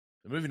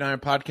The Moving Iron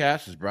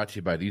Podcast is brought to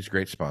you by these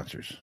great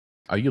sponsors.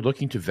 Are you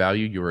looking to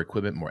value your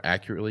equipment more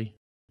accurately,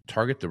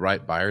 target the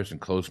right buyers and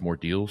close more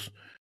deals,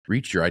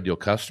 reach your ideal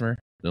customer?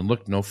 Then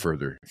look no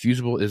further.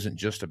 Fusable isn't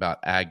just about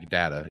ag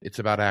data, it's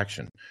about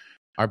action.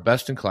 Our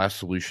best-in-class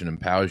solution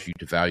empowers you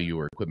to value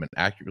your equipment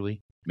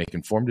accurately, make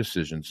informed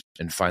decisions,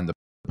 and find the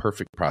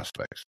perfect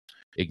prospects.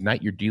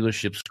 Ignite your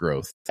dealership's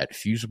growth at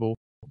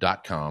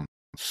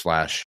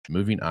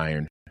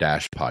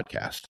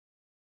fusable.com/movingiron-podcast.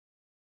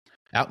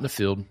 Out in the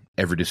field,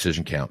 every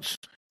decision counts.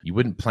 You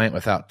wouldn't plant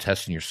without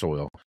testing your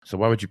soil, so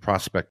why would you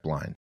prospect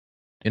blind?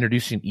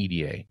 Introducing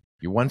EDA,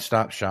 your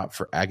one-stop shop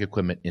for ag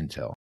equipment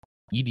intel.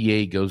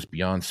 EDA goes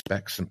beyond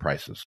specs and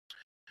prices.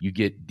 You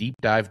get deep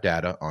dive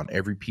data on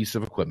every piece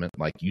of equipment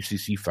like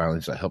UCC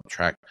filings that help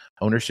track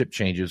ownership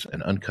changes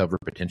and uncover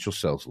potential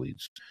sales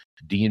leads.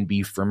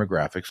 D&B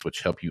firmographics,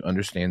 which help you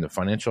understand the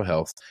financial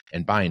health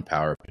and buying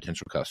power of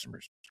potential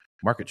customers.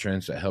 Market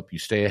trends that help you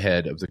stay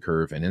ahead of the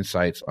curve, and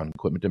insights on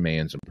equipment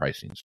demands and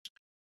pricings.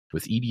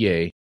 With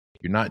EDA,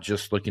 you're not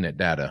just looking at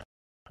data,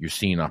 you're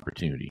seeing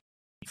opportunity.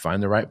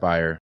 Find the right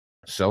buyer,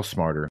 sell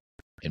smarter,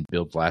 and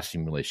build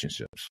lasting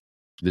relationships.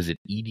 Visit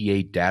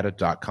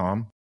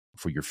edadata.com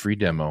for your free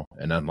demo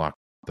and unlock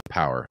the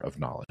power of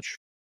knowledge.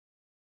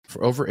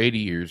 For over 80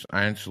 years,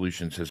 Iron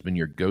Solutions has been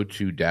your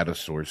go-to data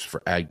source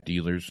for ag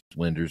dealers,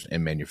 lenders,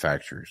 and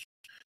manufacturers.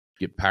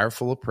 Get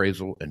powerful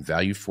appraisal and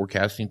value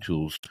forecasting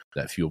tools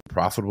that fuel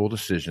profitable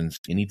decisions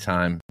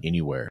anytime,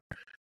 anywhere.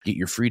 Get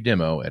your free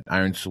demo at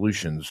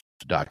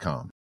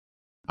ironsolutions.com.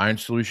 Iron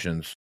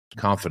Solutions,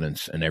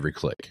 confidence in every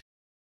click.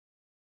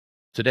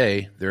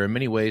 Today, there are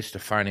many ways to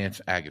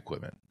finance ag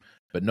equipment,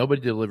 but nobody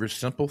delivers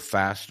simple,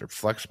 fast, or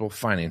flexible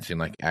financing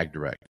like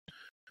AgDirect.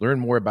 Learn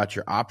more about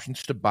your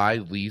options to buy,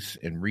 lease,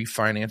 and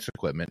refinance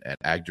equipment at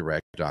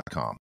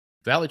agdirect.com.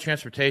 Valley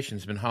Transportation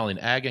has been hauling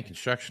ag and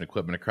construction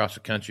equipment across the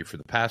country for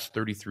the past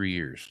 33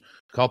 years.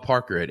 Call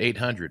Parker at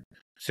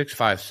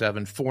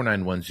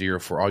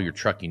 800-657-4910 for all your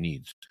trucking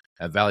needs.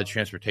 At Valley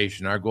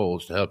Transportation, our goal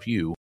is to help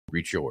you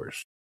reach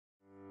yours.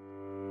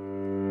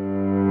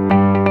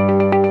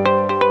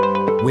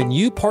 When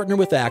you partner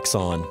with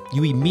Axon,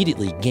 you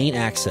immediately gain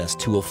access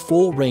to a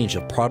full range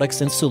of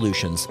products and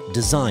solutions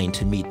designed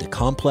to meet the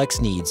complex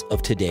needs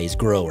of today's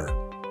grower.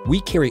 We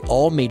carry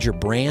all major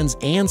brands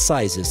and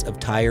sizes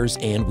of tires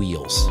and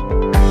wheels.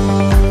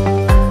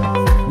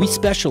 We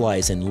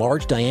specialize in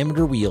large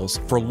diameter wheels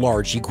for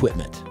large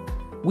equipment.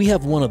 We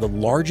have one of the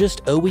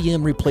largest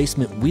OEM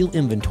replacement wheel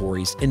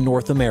inventories in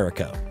North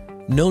America.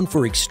 Known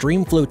for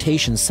extreme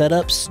flotation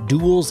setups,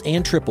 duals,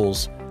 and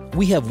triples,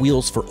 we have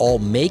wheels for all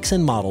makes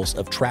and models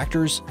of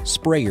tractors,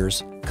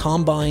 sprayers,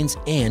 combines,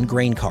 and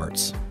grain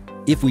carts.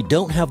 If we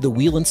don't have the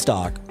wheel in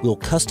stock, we'll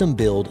custom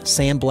build,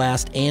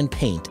 sandblast, and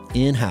paint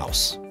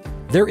in-house.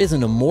 There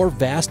isn't a more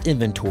vast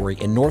inventory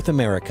in North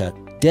America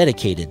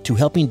dedicated to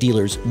helping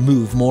dealers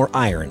move more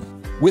iron.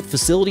 With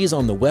facilities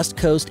on the West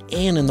Coast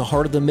and in the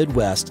heart of the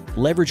Midwest,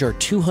 leverage our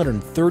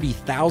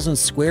 230,000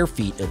 square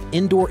feet of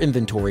indoor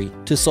inventory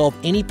to solve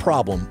any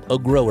problem a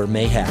grower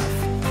may have.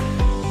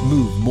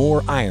 Move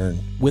more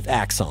iron with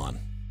Axon.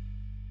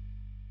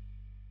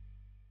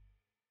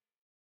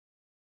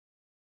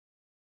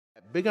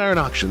 At Big Iron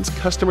Auctions,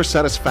 customer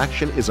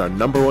satisfaction is our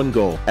 #1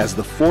 goal. As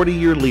the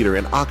 40-year leader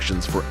in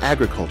auctions for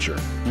agriculture,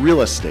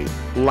 real estate,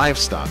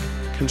 livestock,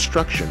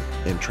 construction,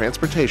 and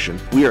transportation,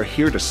 we are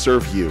here to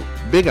serve you.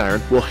 Big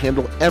Iron will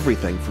handle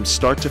everything from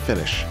start to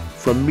finish.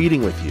 From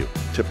meeting with you,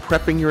 to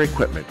prepping your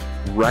equipment,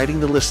 writing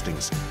the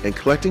listings, and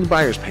collecting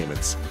buyer's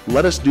payments,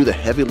 let us do the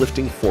heavy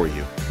lifting for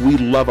you. We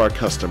love our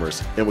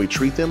customers, and we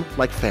treat them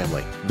like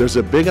family. There's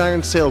a Big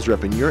Iron sales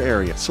rep in your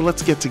area, so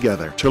let's get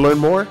together. To learn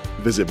more,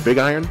 visit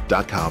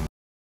bigiron.com.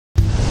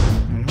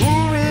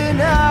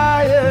 Moving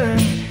iron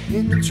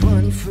in the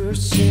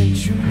 21st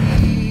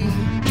century.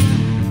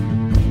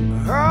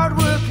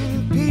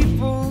 Hard-working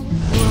people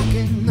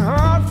working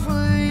hard for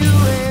you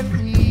and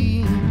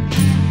me.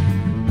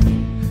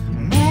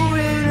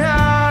 Moving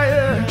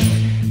iron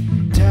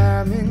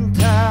time and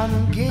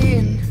time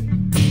again.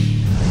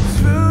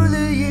 Through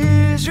the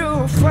years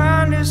you'll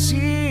find us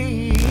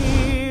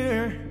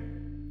here.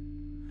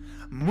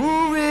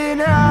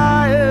 Moving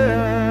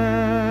iron.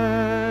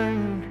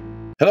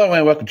 Hello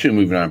and welcome to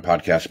Moving Iron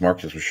Podcast.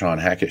 Mark, this is Sean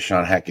Hackett.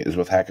 Sean Hackett is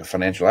with Hackett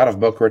Financial out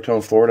of Boca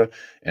Raton, Florida,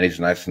 and he's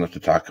nice enough to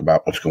talk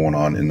about what's going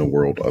on in the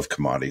world of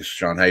commodities.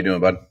 Sean, how you doing,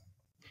 bud?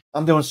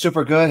 I'm doing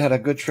super good. Had a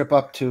good trip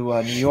up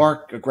to New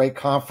York, a great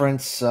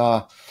conference.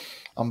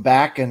 I'm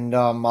back, and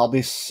I'll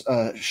be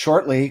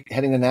shortly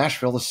heading to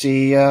Nashville to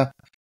see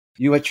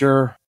you at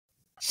your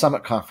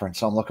summit conference.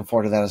 So I'm looking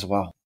forward to that as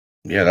well.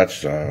 Yeah,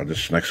 that's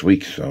this next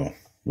week. So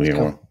week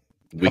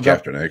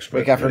after next.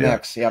 Week after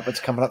next. Yep,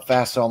 it's coming up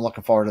fast, so I'm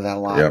looking forward to that a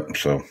lot. Yep.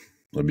 So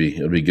it'll be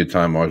a good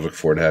time. Always look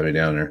forward to having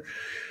you down there.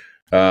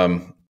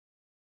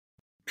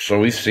 So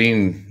we've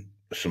seen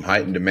some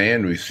heightened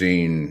demand. We've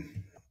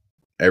seen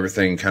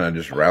everything kind of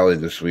just rally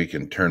this week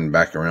and turn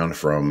back around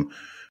from,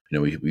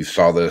 we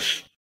saw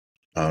this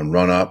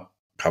run up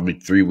probably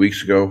 3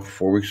 weeks ago,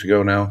 4 weeks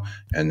ago now.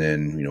 And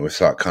then, we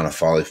saw it kind of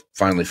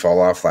finally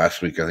fall off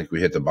last week. I think we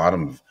hit the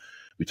bottom.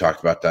 We talked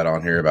about that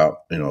on here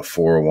about,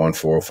 401,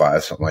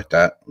 405, something like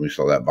that. We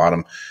saw that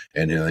bottom.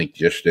 And I think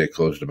yesterday it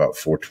closed about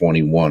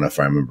 421, if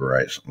I remember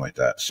right, something like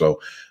that. So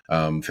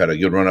we've had a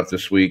good run up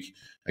this week.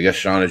 I guess,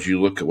 Shawn, as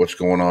you look at what's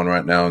going on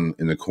right now in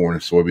the corn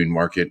and soybean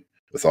market,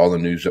 with all the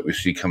news that we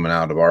see coming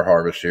out of our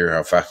harvest here,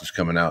 how fast it's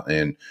coming out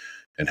and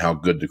how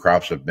good the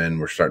crops have been,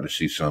 we're starting to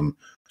see some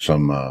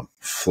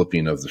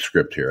flipping of the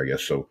script here, I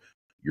guess. So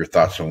your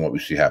thoughts on what we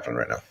see happening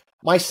right now?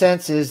 My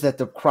sense is that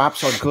the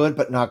crops are good,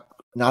 but not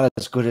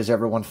as good as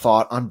everyone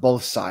thought on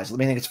both sides. I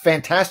mean, it's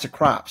fantastic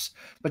crops,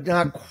 but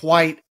not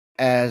quite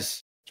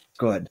as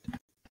good.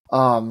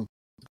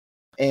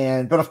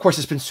 But of course,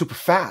 it's been super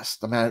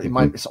fast. I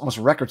mean, it's almost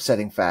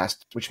record-setting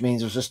fast, which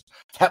means there's just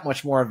that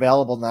much more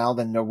available now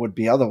than there would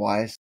be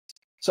otherwise.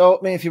 So,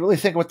 I mean, if you really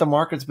think of what the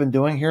market's been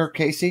doing here,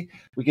 Casey,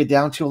 we get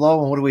down too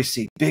low, and what do we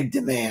see? Big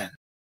demand.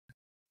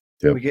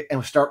 Yep.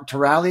 We start to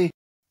rally,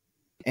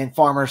 and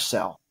farmers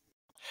sell.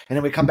 And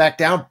then we come back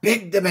down,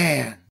 big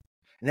demand.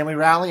 And then we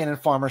rally, and then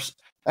farmers.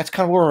 That's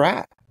kind of where we're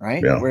at,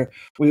 right? Yeah.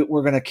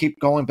 We're going to keep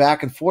going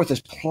back and forth.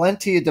 There's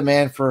plenty of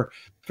demand for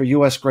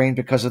U.S. grain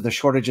because of the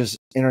shortages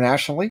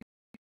internationally.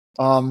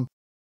 But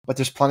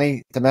there's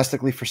plenty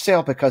domestically for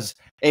sale because,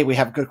 A, we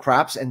have good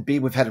crops, and B,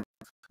 we've had an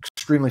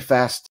extremely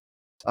fast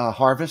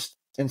harvest.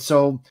 And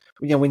so,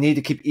 we need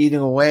to keep eating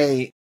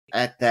away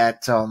at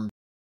that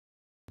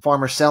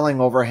farmer selling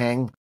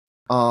overhang.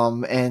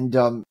 And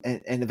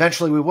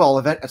eventually we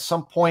will. At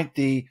some point,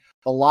 the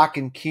lock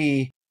and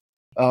key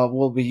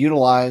will be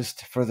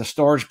utilized for the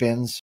storage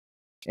bins,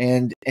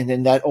 and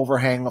then that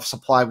overhang of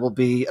supply will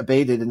be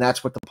abated, and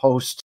that's what the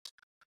post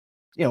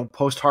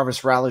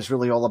harvest rally is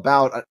really all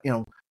about. I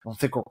don't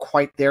think we're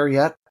quite there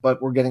yet,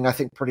 but we're getting, I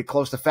think, pretty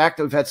close. The fact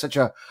that we've had such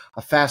a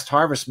fast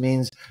harvest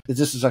means that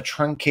this is a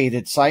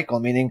truncated cycle,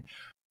 meaning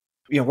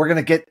we're going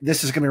to get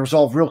this is going to be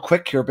resolved real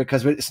quick here,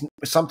 because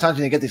sometimes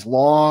when you get these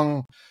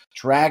long,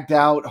 dragged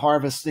out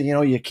harvests,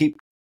 you keep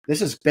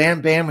this is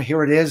bam, bam,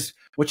 here it is,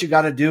 what you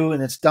got to do,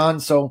 and it's done.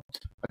 So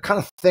I kind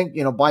of think,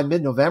 by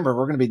mid-November,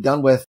 we're going to be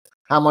done with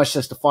how much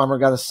does the farmer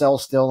got to sell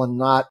still and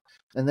not,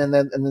 and then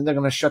they're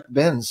going to shut the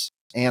bins.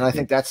 And I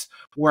think that's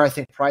where I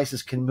think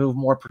prices can move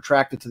more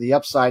protracted to the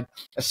upside,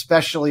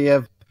 especially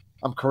if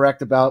I'm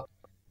correct about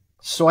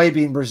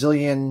soybean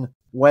Brazilian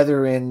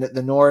weather in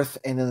the north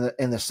and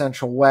in the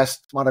central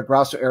west. Mato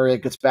Grosso area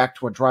gets back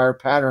to a drier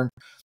pattern.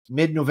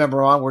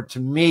 Mid-November onward, to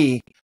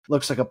me,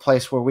 looks like a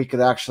place where we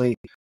could actually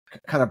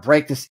kind of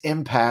break this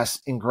impasse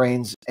in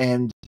grains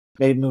and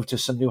maybe move to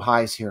some new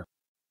highs here.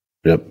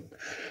 Yep.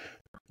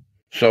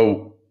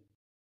 So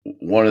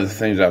one of the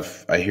things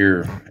I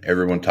hear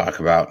everyone talk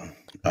about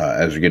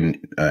as we're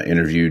getting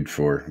interviewed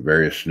for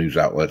various news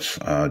outlets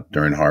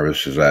during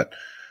harvest is that,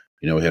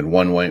 we had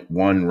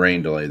one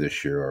rain delay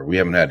this year, or we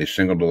haven't had a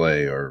single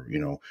delay, or,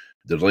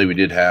 the delay we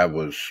did have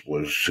was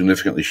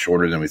significantly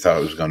shorter than we thought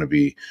it was going to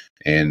be.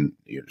 And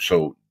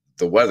so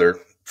the weather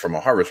from a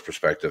harvest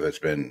perspective has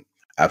been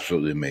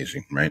absolutely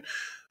amazing, right?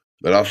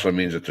 That also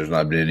means that there's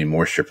not been any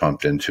moisture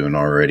pumped into an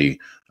already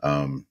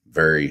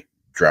very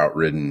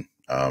drought-ridden,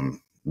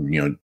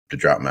 the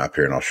drought map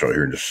here, and I'll show you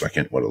here in just a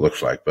second what it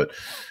looks like. But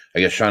I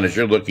guess, Shawn, as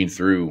you're looking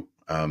through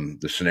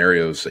the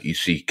scenarios that you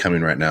see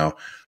coming right now,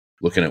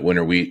 looking at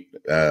winter wheat,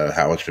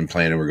 how it's been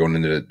playing, and we're going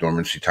into the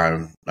dormancy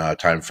time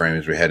frame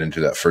as we head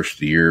into that first of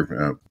the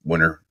year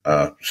winter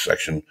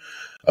section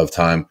of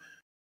time.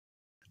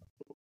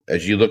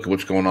 As you look at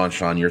what's going on,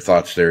 Shawn, your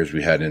thoughts there as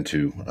we head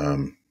into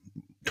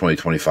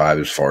 2025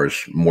 as far as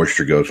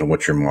moisture goes and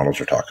what your models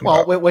are talking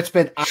about? Well, what's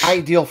been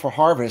ideal for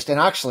harvest,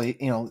 and actually,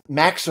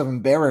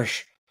 maximum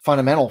bearish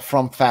fundamental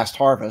from fast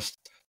harvest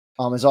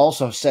is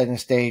also setting the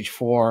stage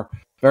for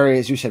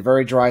as you said,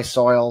 very dry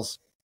soils.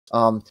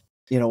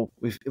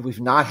 We've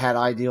not had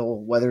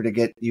ideal weather to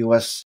get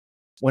U.S.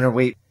 winter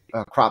wheat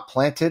crop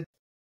planted,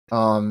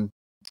 and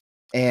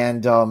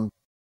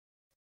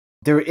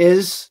there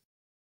is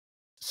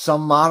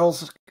some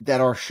models that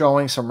are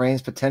showing some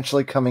rains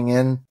potentially coming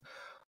in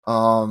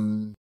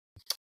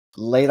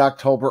late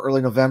October,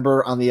 early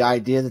November, on the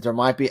idea that there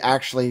might be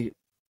actually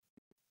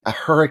a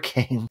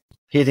hurricane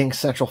hitting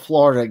Central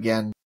Florida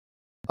again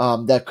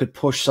that could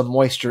push some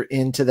moisture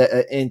into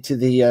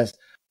the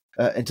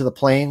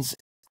plains.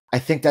 I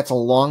think that's a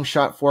long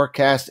shot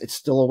forecast. It's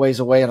still a ways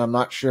away, and I'm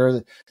not sure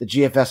that the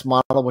GFS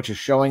model, which is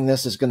showing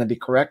this, is going to be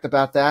correct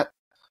about that.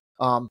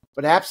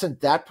 But absent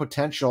that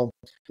potential,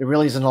 there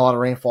really isn't a lot of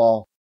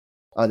rainfall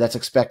that's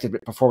expected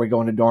before we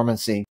go into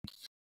dormancy.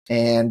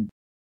 And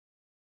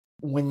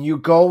when you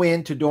go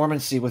into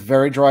dormancy with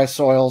very dry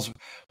soils,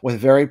 with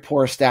very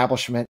poor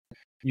establishment,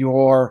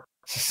 your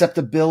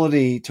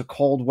susceptibility to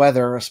cold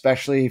weather,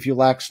 especially if you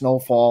lack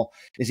snowfall,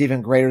 is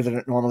even greater than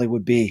it normally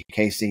would be,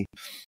 Casey.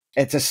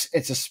 It's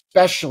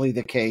especially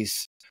the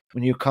case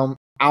when you come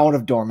out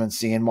of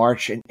dormancy in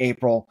March and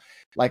April.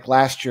 Like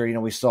last year,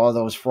 we saw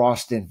those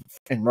frosts in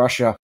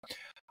Russia,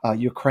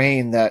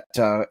 Ukraine that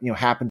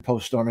happened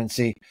post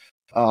dormancy.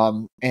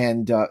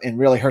 and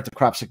really hurt the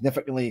crop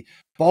significantly.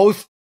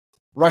 Both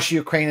Russia,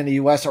 Ukraine, and the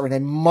U.S. are in a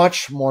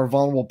much more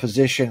vulnerable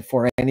position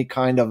for any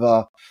kind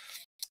of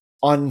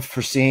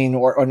unforeseen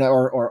or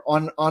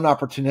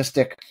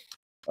unopportunistic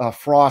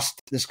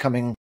frost this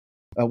coming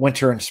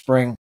winter and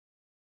spring,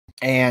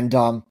 and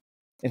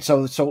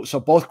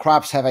so both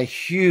crops have a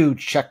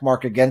huge check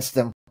mark against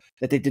them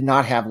that they did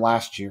not have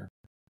last year.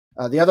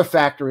 The other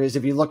factor is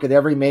if you look at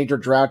every major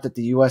drought that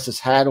the U.S. has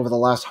had over the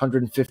last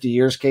 150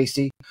 years,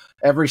 Casey,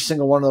 every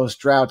single one of those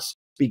droughts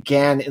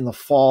began in the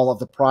fall of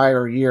the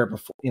prior year,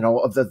 before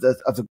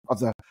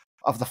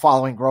of the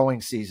following growing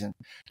season.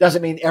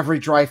 Doesn't mean every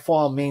dry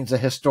fall means a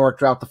historic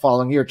drought the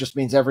following year. It just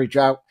means every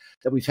drought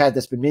that we've had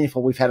that's been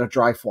meaningful, we've had a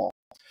dry fall.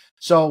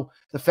 So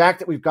the fact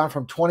that we've gone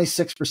from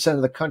 26%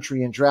 of the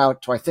country in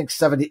drought to I think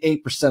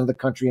 78% of the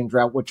country in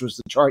drought, which was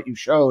the chart you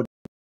showed,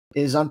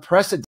 is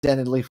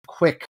unprecedentedly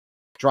quick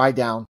dry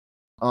down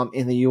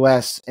in the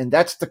U.S. And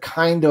that's the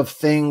kind of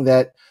thing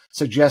that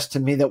suggests to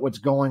me that what's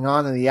going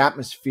on in the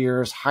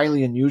atmosphere is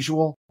highly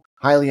unusual,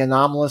 highly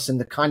anomalous, and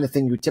the kind of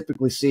thing you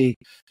typically see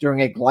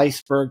during a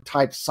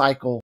Gleisberg-type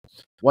cycle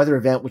weather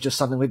event, which is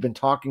something we've been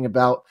talking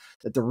about,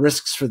 that the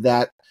risks for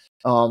that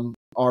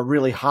are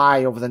really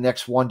high over the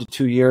next 1 to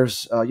 2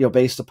 years,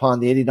 based upon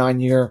the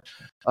 89-year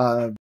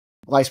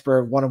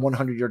Gleisberg 1 in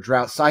 100-year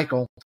drought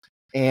cycle.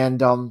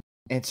 And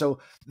so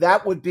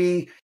that would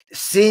be,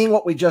 seeing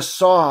what we just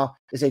saw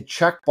is a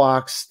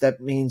checkbox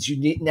that means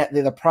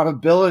the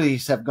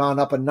probabilities have gone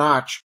up a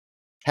notch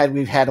had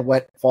we had a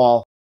wet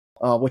fall,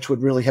 which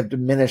would really have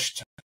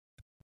diminished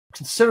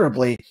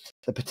considerably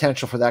the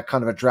potential for that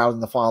kind of a drought in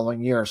the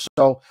following year.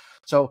 So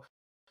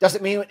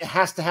doesn't mean it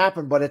has to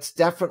happen, but it's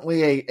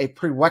definitely a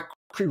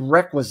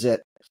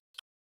prerequisite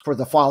for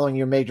the following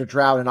year major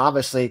drought, and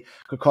obviously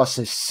could cause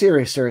some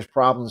serious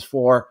problems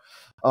for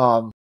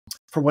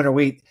winter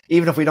wheat.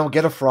 Even if we don't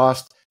get a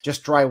frost,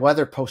 just dry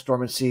weather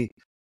post-dormancy,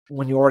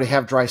 when you already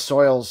have dry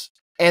soils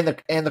and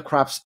the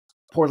crops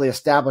poorly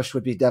established,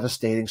 would be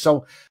devastating.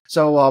 So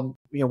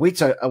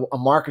wheat's a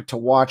market to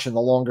watch in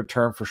the longer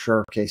term for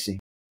sure, Casey.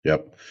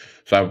 Yep.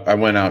 So I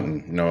went out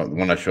and the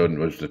one I showed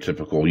was the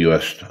typical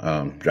U.S.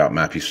 drought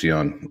map you see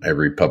on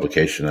every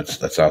publication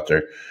that's out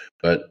there.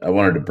 But I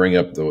wanted to bring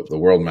up the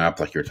world map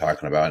like you're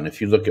talking about, and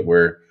if you look at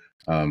where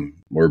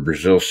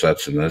Brazil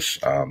sets in this,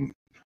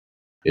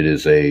 it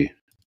is the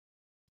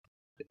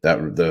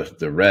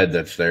red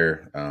that's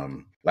there.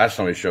 Last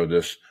time we showed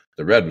this,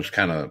 the red was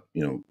kind of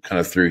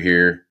through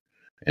here,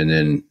 and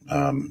then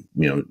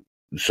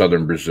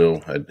southern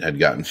Brazil had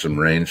gotten some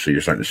rain, so you're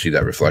starting to see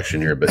that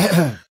reflection here.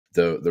 But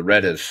the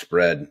red has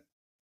spread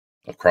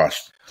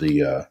across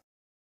the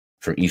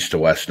from east to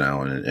west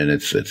now, and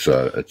it's pretty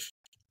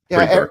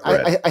dark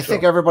red. I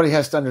think everybody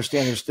has to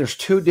understand there's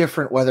two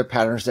different weather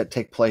patterns that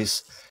take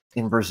place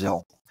in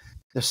Brazil.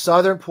 The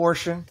southern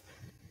portion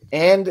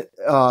and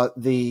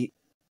the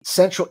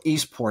central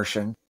east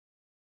portion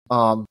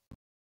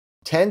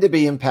tend to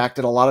be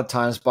impacted a lot of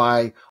times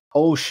by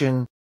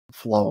ocean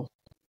flow,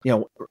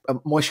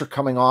 moisture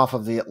coming off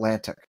of the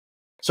Atlantic.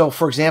 So,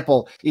 for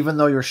example, even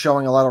though you're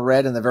showing a lot of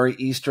red in the very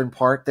eastern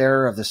part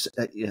there of the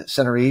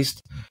center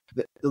east,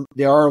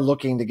 they are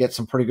looking to get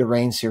some pretty good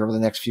rains here over the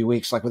next few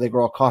weeks, like where they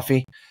grow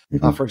coffee,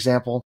 for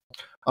example,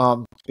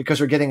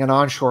 because we're getting an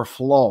onshore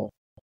flow.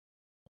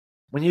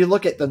 When you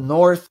look at the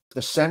north,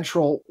 the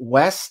central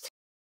west,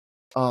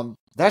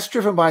 that's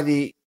driven by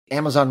the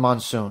Amazon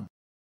monsoon.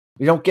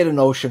 We don't get an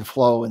ocean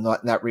flow in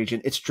that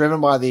region. It's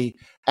driven by the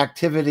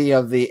activity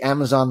of the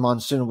Amazon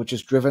monsoon, which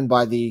is driven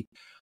by the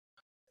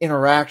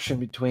interaction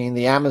between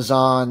the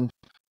Amazon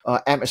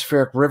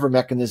atmospheric river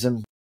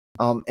mechanism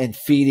and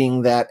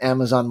feeding that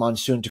Amazon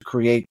monsoon to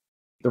create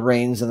the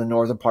rains in the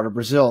northern part of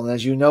Brazil. And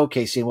as you know,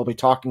 Casey, and we'll be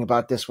talking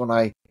about this when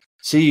I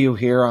see you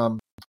here in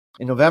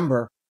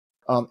November,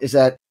 is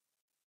that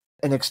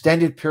an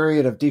extended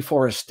period of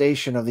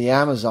deforestation of the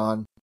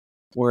Amazon,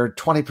 where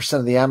 20%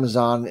 of the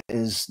Amazon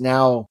is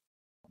now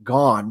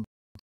gone,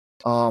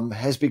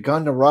 has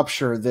begun to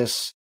rupture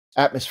this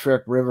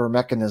atmospheric river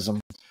mechanism.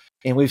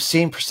 And we've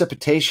seen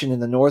precipitation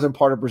in the northern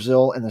part of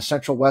Brazil and the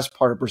central west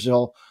part of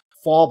Brazil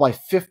fall by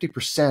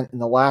 50% in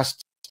the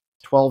last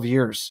 12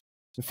 years.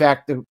 In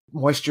fact, the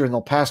moisture in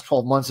the past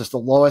 12 months is the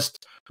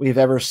lowest we've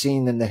ever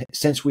seen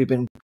since we've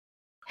been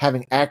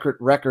having accurate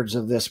records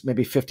of this,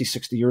 maybe 50,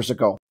 60 years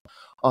ago.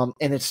 And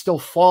it's still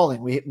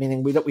falling,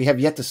 meaning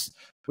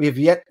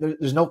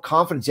there's no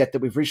confidence yet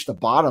that we've reached the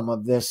bottom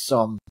of this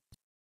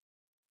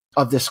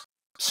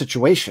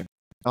situation.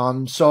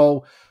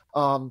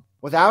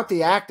 Without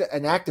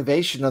an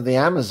activation of the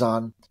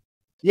Amazon,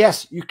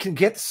 yes, you can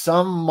get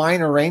some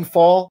minor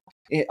rainfall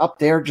up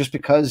there just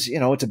because,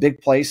 it's a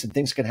big place and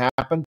things can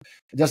happen.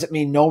 It doesn't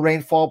mean no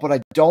rainfall, but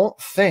I don't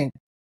think,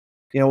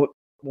 when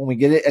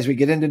as we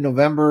get into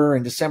November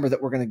and December,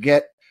 that we're going to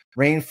get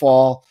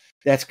rainfall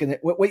that's going to,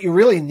 what you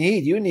really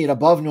need, you need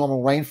above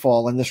normal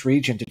rainfall in this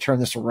region to turn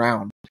this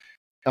around.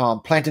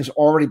 Planting's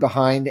already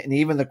behind, and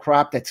even the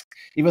crop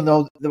even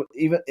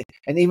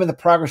the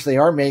progress they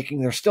are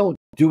making, they're still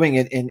doing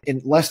it in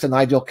less than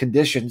ideal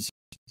conditions.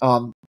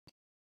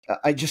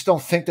 I just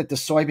don't think that the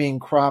soybean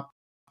crop.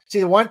 See,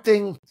 the one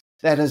thing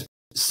that has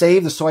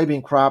saved the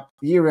soybean crop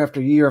year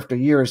after year after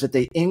year is that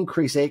they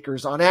increase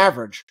acres on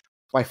average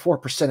by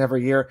 4%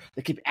 every year.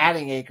 They keep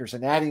adding acres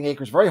and adding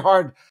acres. Very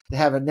hard to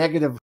have a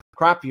negative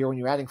crop year when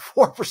you're adding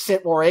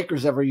 4% more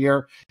acres every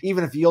year,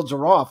 even if yields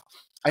are off.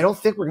 I don't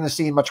think we're going to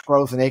see much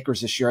growth in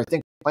acres this year. I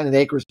think planted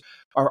acres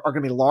are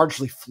going to be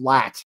largely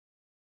flat.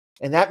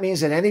 And that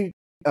means that any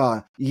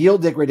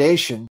yield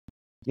degradation,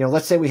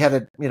 let's say we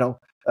had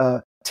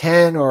a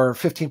 10 or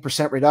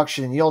 15%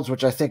 reduction in yields,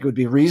 which I think would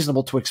be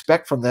reasonable to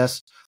expect from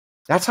this.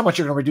 That's how much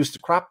you're going to reduce the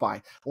crop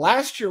by.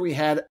 Last year, we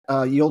had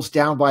yields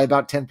down by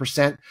about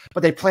 10%,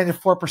 but they planted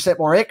 4%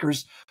 more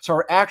acres, so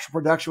our actual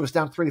production was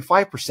down 3 to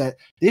 5%.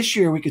 This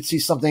year, we could see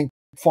something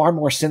far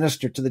more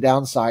sinister to the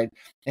downside.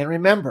 And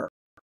remember,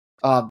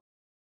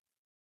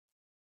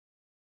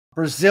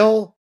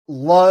 Brazil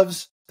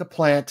loves to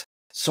plant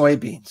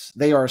soybeans.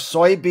 They are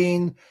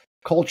soybean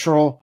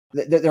cultural.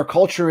 Their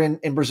culture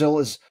in Brazil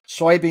is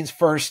soybeans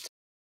first,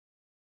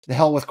 the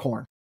hell with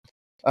corn.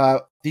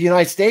 The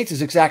United States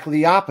is exactly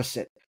the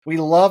opposite. We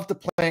love to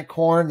plant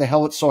corn, the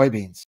hell with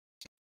soybeans.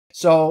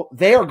 So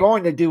they are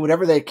going to do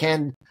whatever they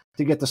can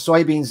to get the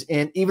soybeans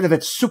in, even if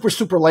it's super,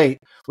 super late.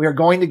 We are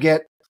going to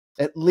get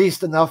at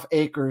least enough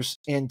acres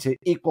in to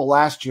equal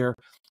last year,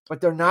 but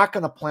they're not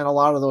going to plant a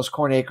lot of those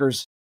corn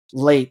acres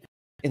late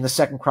in the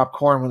second crop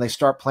corn when they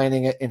start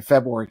planting it in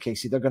February,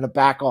 Casey. They're going to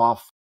back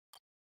off.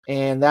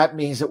 And that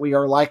means that we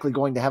are likely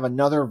going to have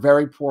another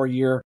very poor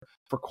year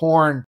for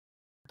corn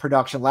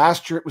production.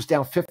 Last year, it was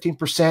down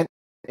 15%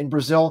 in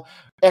Brazil.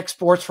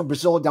 Exports from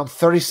Brazil are down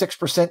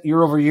 36%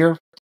 year over year.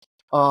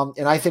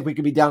 And I think we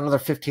could be down another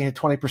 15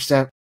 to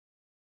 20%.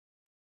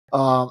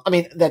 I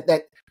mean,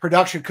 that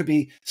production could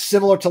be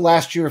similar to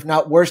last year, if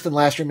not worse than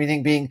last year,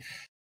 meaning being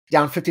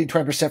down 15 to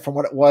 20% from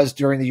what it was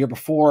during the year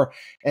before.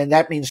 And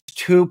that means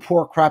 2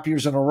 poor crop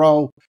years in a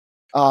row.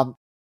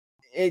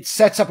 It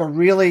sets up a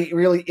really,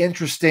 really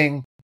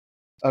interesting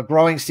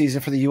growing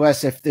season for the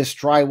U.S. if this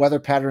dry weather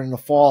pattern in the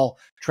fall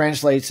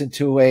translates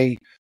into a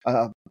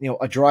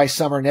dry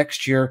summer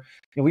next year.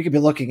 We could be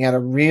looking at a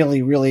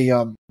really, really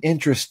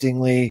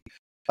interestingly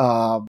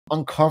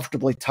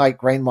uncomfortably tight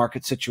grain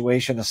market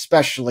situation,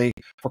 especially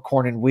for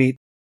corn and wheat,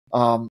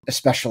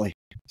 especially.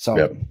 So,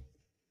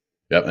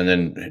 yep. And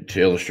then to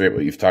illustrate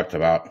what you've talked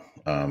about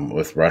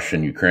with Russia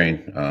and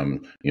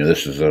Ukraine,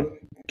 this is a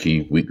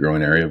key wheat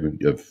growing area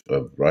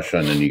of Russia,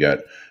 and then you got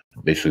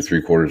basically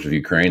 3/4 of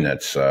Ukraine.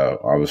 That's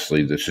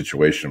obviously the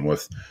situation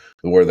with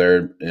the war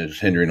there is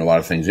hindering a lot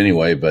of things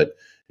anyway. But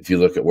if you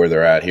look at where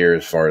they're at here,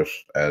 as far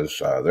as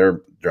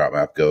their drought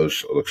map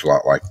goes, it looks a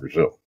lot like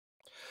Brazil.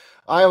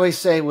 I always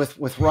say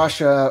with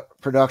Russia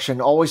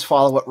production, always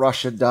follow what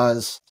Russia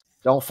does.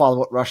 Don't follow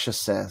what Russia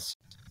says.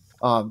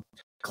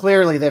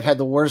 Clearly, they've had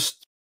the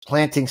worst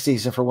planting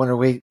season for winter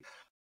wheat.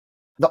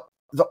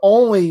 The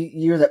only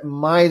year that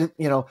might,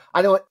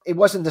 it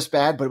wasn't this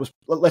bad, but it was,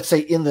 let's say,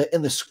 in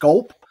the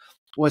scope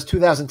was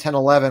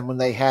 2010-11 when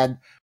they had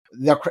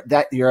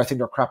that year. I think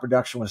their crop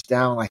production was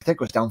down. I think it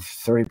was down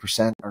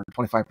 30% or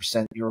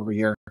 25% year over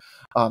year.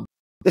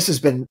 This has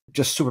been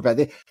just super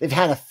bad. They've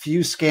had a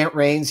few scant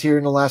rains here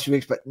in the last few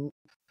weeks, but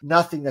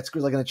nothing that's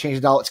really going to change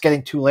it all. It's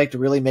getting too late to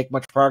really make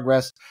much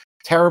progress.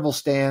 Terrible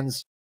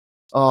stands.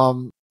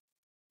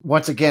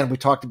 Once again, we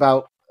talked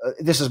about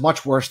this is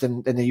much worse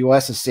than the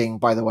U.S. is seeing,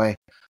 by the way.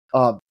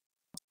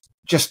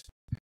 Just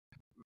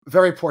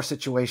very poor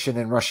situation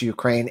in Russia,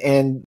 Ukraine.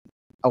 And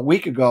a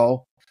week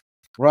ago,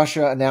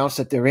 Russia announced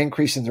that they're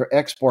increasing their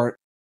export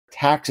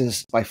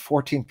taxes by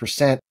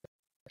 14%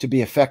 to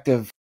be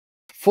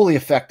fully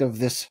effective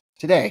this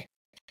today.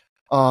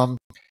 So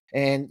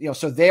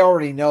they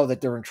already know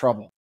that they're in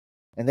trouble,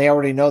 and they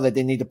already know that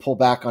they need to pull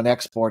back on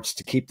exports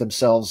to keep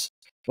themselves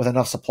with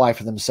enough supply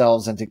for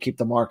themselves and to keep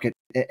the market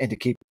and to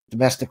keep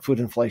domestic food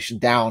inflation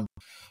down.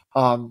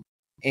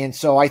 And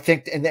so I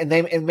think,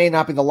 it may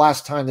not be the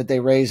last time that they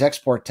raise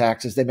export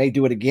taxes. They may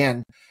do it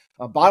again.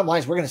 Bottom line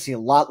is we're going to see a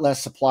lot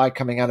less supply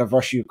coming out of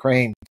Russia,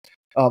 Ukraine,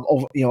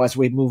 as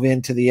we move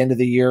into the end of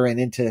the year and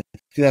into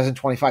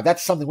 2025.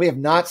 That's something we have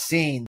not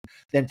seen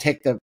them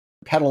take the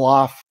pedal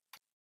off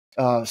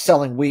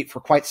selling wheat for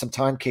quite some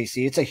time,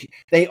 Casey.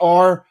 They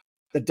are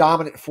the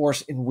dominant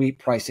force in wheat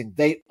pricing.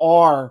 They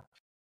are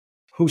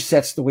who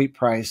sets the wheat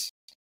price.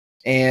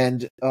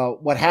 And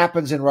what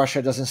happens in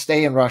Russia doesn't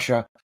stay in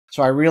Russia.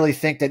 So I really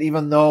think that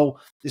even though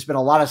there's been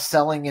a lot of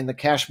selling in the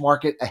cash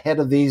market ahead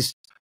of this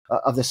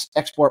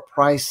export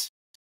price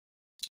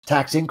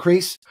tax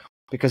increase,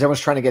 because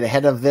everyone's trying to get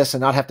ahead of this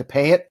and not have to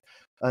pay it,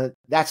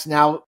 that's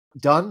now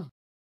done.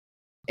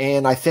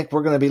 And I think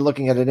we're going to be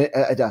looking at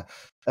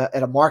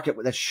a market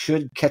that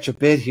should catch a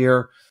bid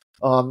here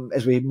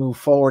as we move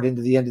forward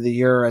into the end of the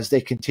year, as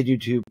they continue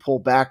to pull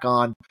back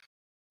on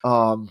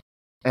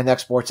and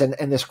exports.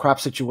 And this crop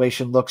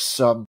situation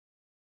looks,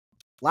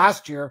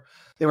 last year,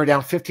 they were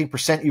down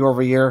 15% year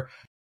over year.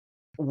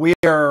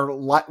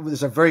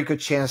 There's a very good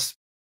chance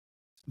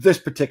this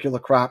particular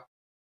crop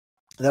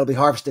that'll be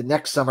harvested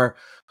next summer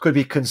could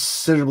be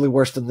considerably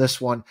worse than this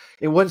one.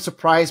 It wouldn't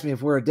surprise me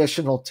if we're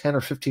additional 10 or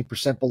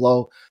 15%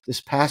 below this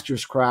past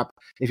year's crop.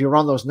 If you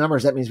run those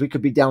numbers, that means we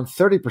could be down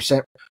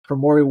 30%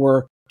 from where we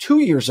were 2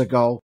 years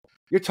ago.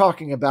 You're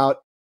talking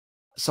about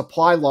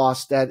supply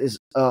loss that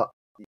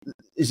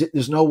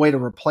there's no way to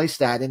replace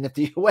that. And if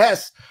the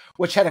U.S.,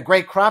 which had a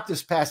great crop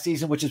this past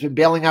season, which has been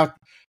bailing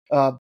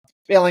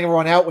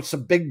everyone out with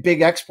some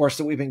big exports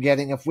that we've been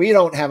getting, if we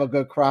don't have a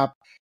good crop,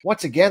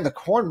 once again, the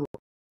corn,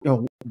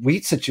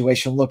 wheat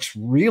situation looks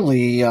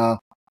really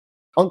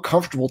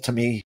uncomfortable to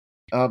me.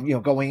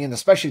 Going in,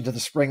 especially into the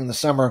spring and the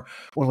summer,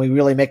 when we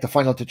really make the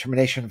final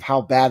determination of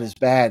how bad is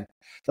bad.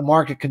 The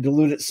market can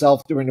dilute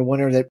itself during the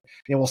winter. That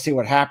we'll see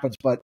what happens.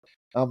 But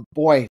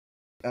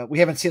we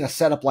haven't seen a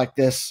setup like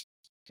this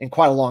in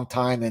quite a long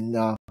time,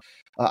 and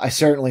I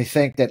certainly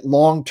think that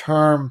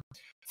long-term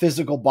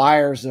physical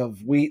buyers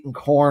of wheat and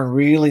corn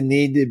really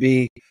need to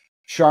be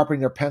sharpening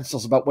their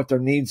pencils about what their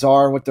needs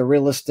are, what their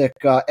realistic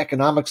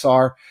economics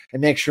are,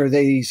 and make sure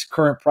these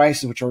current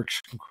prices, which are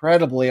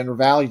incredibly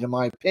undervalued in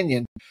my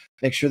opinion,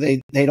 make sure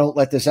they don't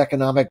let this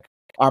economic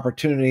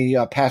opportunity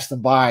pass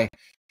them by,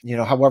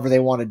 however they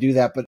want to do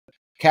that. But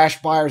cash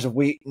buyers of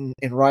wheat and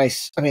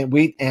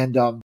wheat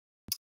and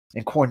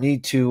corn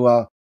need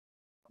to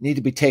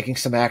be taking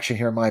some action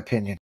here, in my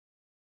opinion.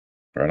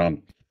 Right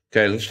on.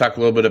 Okay, let's talk a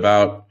little bit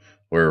about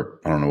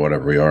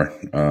whatever we are.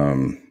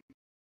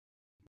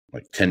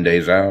 Like 10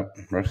 days out,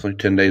 roughly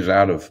 10 days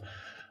out of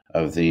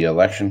the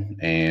election,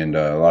 and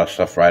a lot of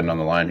stuff riding on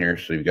the line here.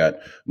 So you've got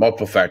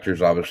multiple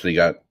factors. Obviously, you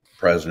got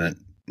president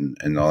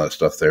and all that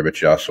stuff there, but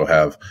you also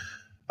have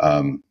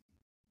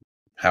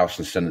House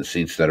and Senate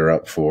seats that are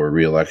up for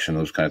re-election,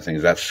 those kind of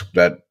things.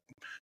 That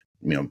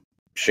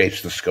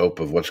shapes the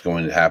scope of what's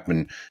going to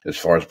happen as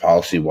far as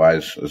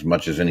policy-wise as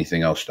much as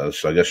anything else does.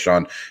 So I guess,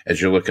 Shawn, as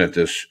you're looking at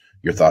this,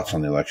 your thoughts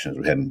on the election as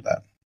we head into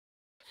that.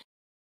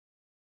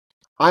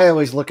 I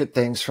always look at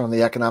things from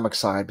the economic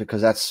side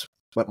because that's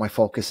what my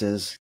focus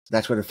is.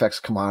 That's what affects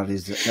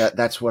commodities.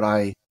 That's where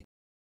my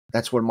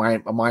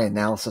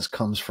analysis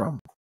comes from.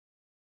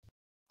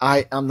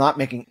 I'm not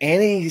making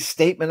any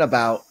statement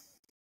about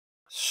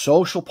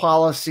social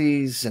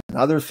policies and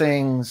other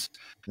things,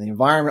 the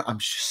environment. I'm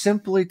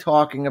simply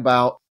talking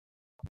about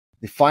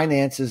the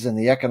finances and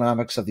the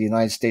economics of the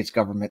United States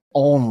government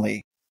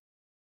only.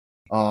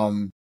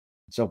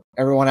 So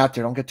everyone out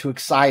there, don't get too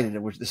excited.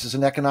 This is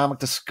an economic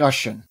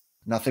discussion.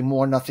 Nothing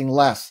more, nothing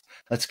less.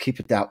 Let's keep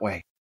it that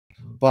way.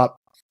 But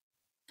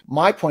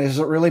my point is,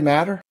 does it really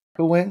matter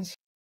who wins?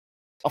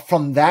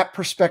 From that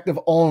perspective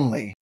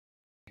only,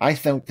 I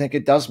think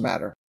it does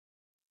matter.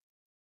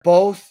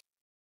 Both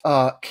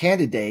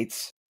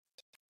candidates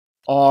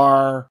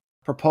are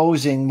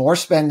proposing more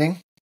spending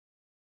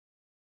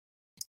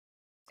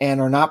and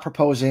are not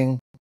proposing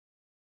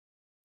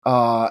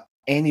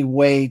any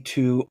way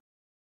to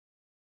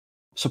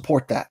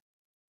support that.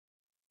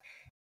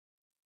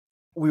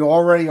 We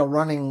already are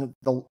running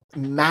the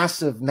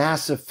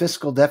massive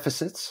fiscal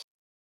deficits.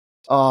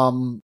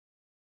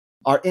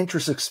 Our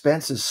interest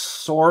expense is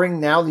soaring.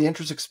 Now the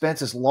interest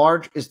expense is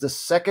the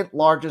second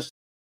largest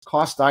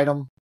cost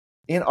item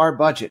in our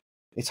budget.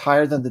 It's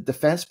higher than the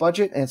defense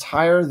budget, and it's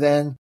higher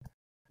than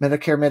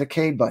Medicare,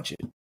 Medicaid budget.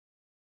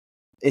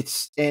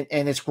 It's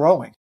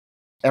growing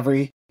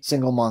every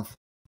single month.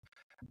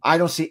 I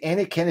don't see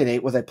any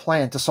candidate with a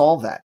plan to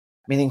solve that.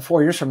 Meaning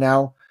 4 years from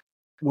now,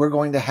 we're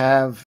going to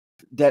have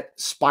debt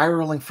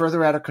spiraling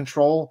further out of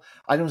control.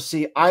 I don't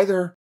see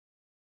either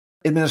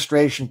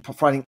administration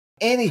providing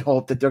any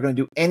hope that they're going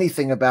to do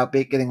anything about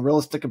getting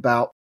realistic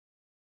about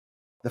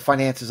the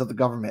finances of the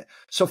government.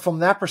 So from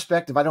that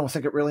perspective, I don't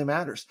think it really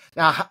matters.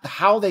 Now,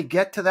 how they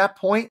get to that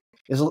point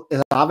is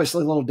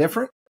obviously a little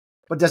different,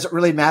 but does it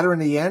really matter in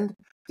the end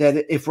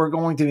that if we're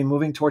going to be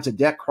moving towards a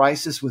debt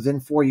crisis within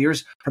 4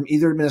 years from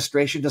either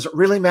administration, does it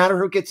really matter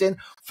who gets in?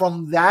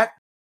 From that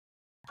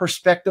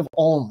perspective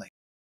only,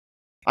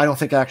 I don't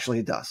think actually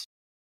it does.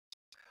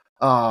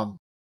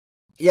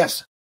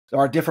 Yes, there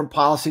are different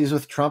policies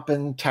with Trump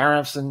and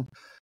tariffs and,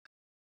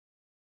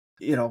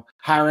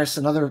 Harris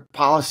and other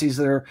policies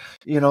that are,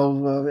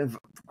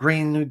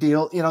 Green New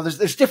Deal.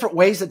 There's different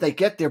ways that they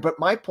get there. But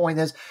my point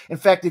is, in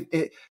fact,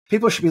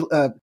 people should be,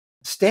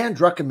 Stan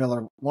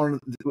Druckenmiller,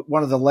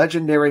 one of the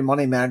legendary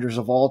money managers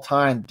of all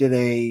time, did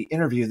a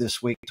interview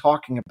this week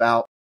talking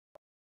about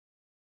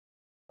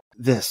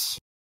this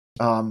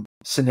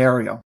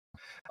scenario.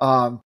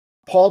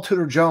 Paul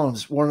Tudor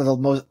Jones, one of the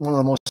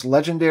most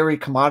legendary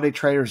commodity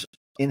traders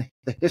in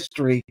the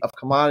history of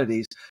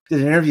commodities,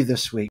 did an interview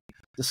this week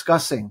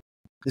discussing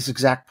this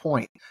exact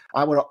point.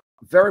 I would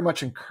very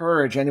much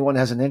encourage anyone who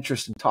has an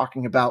interest in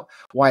talking about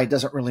why it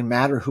doesn't really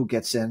matter who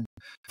gets in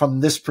from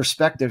this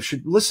perspective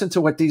should listen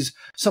to what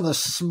some of the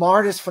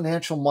smartest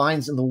financial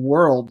minds in the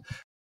world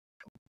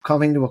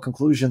coming to a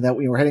conclusion that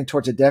we were heading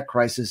towards a debt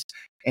crisis.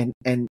 And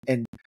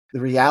the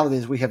reality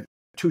is we have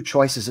two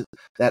choices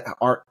that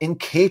are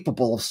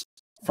incapable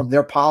from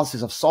their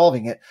policies of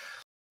solving it.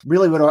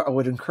 Really, I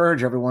would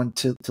encourage everyone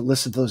to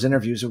listen to those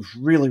interviews. It was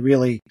really,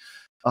 really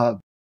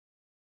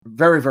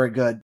very, very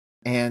good.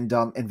 and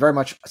very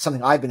much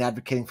something I've been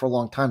advocating for a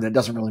long time, that it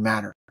doesn't really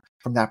matter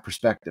from that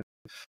perspective.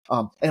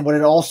 And what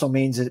it also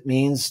means, it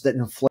means that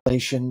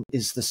inflation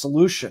is the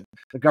solution.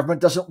 The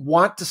government doesn't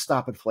want to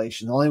stop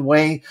inflation. The only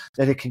way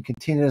that it can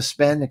continue to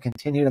spend and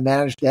continue to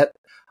manage debt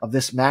of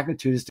this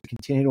magnitude is to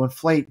continue to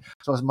inflate.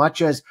 So as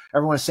much as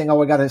everyone is saying, "Oh,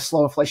 we got to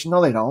slow inflation,"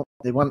 no, they don't.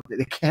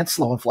 They can't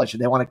slow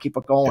inflation. They want to keep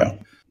it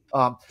going.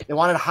 Yeah. They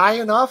want it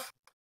high enough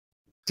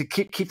to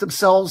keep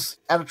themselves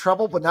out of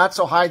trouble, but not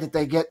so high that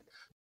they get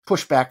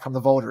pushback from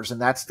the voters.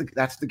 And that's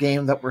the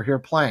game that we're here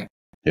playing.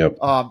 Yep.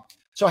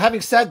 So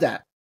having said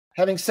that,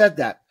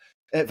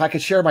 if I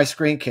could share my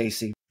screen,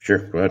 Casey. Sure,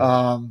 go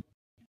ahead.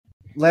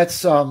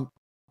 Let's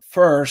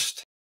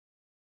first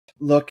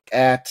look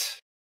at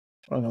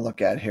what I'm going to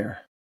look at here.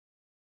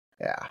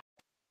 Yeah.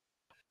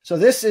 So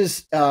this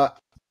is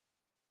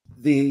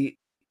the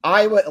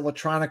Iowa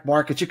electronic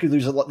markets. You could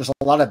lose there's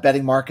a lot of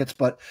betting markets,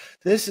 but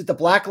this is the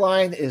black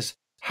line is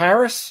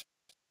Harris,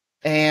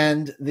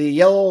 and the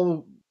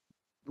yellow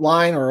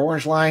line or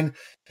orange line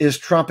is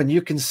Trump. And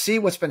you can see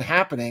what's been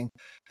happening,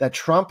 that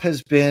Trump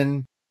has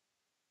been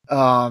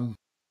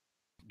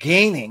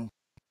gaining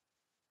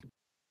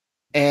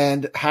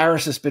and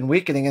Harris has been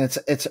weakening, and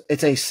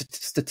it's a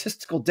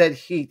statistical dead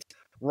heat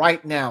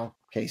right now,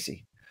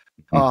 Casey.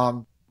 Now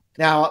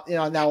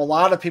a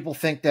lot of people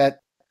think that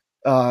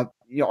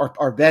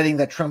are betting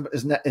that Trump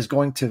is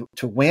going to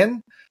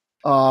win.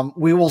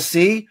 We will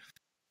see.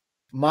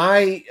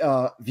 My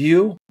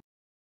view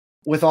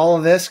with all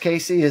of this,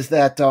 Casey, is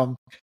that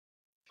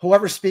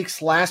whoever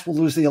speaks last will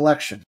lose the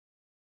election.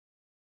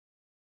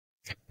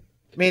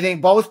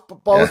 Meaning both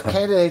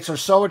candidates are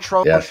so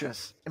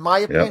atrocious, in my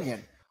opinion.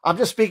 Yep. I'm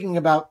just speaking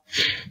about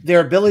their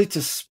ability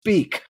to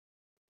speak.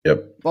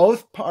 Yep.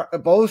 Both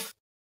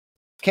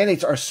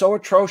candidates are so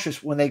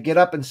atrocious when they get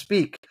up and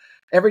speak.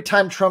 Every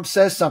time Trump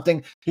says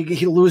something,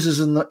 he loses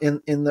in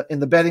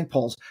the betting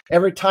polls.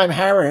 Every time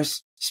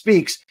Harris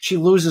speaks, she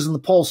loses in the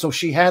polls. So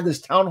she had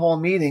this town hall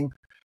meeting,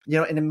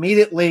 and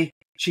immediately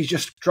she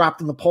just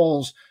dropped in the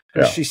polls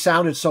because she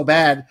sounded so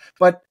bad.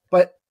 But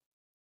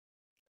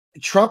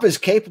Trump is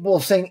capable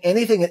of saying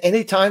anything at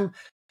any time,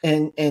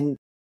 and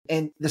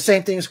the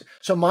same thing is.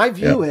 So my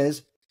view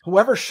is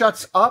whoever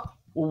shuts up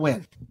will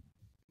win.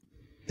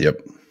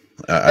 Yep.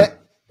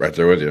 Right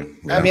there with you.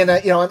 Yeah. I mean,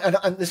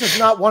 and this is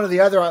not one or the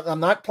other. I'm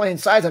not playing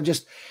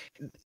sides.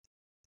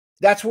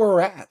 That's where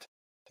we're at.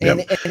 And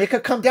it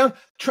could come down.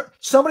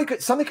 Something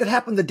could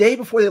happen the day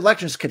before the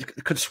elections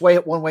could sway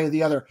it one way or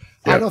the other.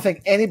 Yep. I don't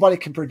think anybody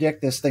can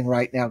predict this thing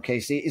right now,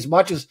 Casey. As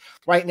much as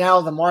right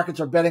now the markets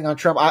are betting on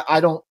Trump,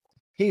 I don't.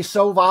 He's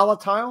so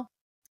volatile.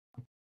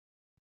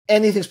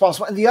 Anything's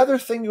possible. And the other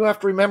thing you have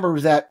to remember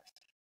is that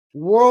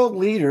world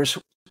leaders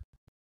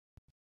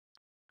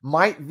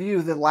might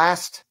view the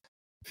last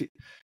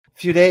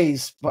few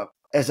days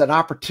as an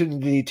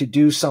opportunity to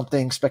do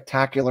something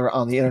spectacular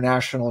on the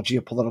international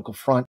geopolitical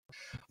front.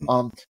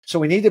 So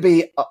we need to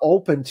be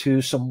open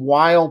to some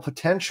wild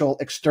potential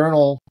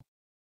external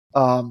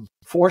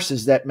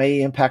forces that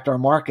may impact our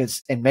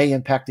markets and may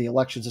impact the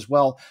elections as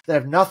well, that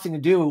have nothing to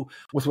do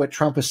with what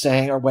Trump is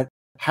saying or what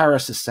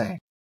Harris is saying.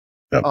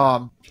 Yep.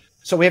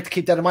 So we have to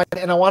keep that in mind.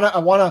 And I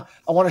want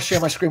to share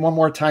my screen one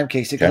more time,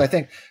 Casey,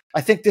 because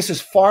I think this is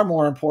far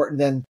more important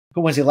than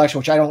who wins the election,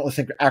 which I don't really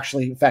think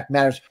actually, in fact,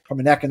 matters from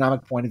an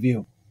economic point of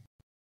view.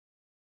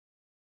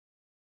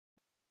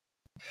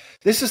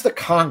 This is the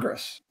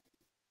Congress.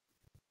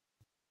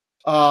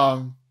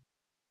 And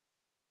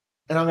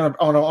I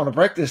want to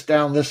break this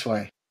down this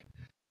way.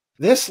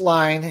 This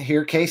line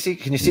here, Casey,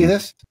 can you see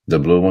this? The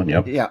blue one,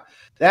 yep. Yeah.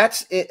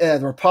 That's it, the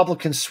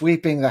Republicans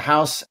sweeping the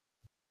House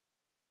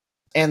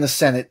and the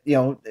Senate.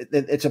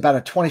 It's about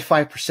a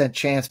 25%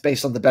 chance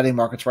based on the betting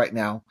markets right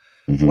now.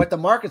 Mm-hmm. What the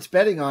market's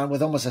betting on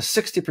with almost a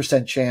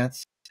 60%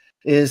 chance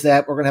is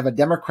that we're going to have a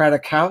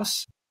Democratic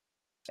House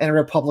and a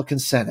Republican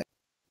Senate.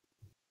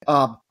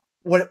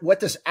 What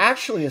this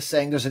actually is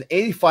saying, there's an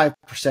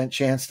 85%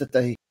 chance that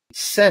the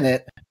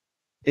Senate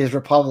is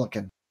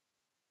Republican.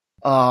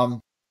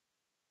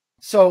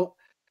 So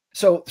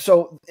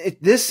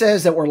this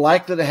says that we're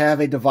likely to have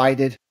a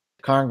divided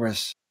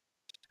Congress.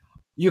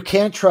 You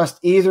can't trust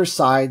either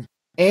side.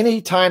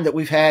 Any time that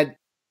we've had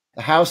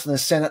the House and the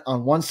Senate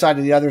on one side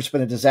or the other, it's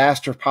been a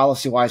disaster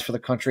policy-wise for the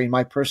country, in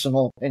my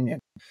personal opinion.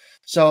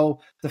 So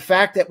the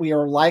fact that we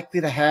are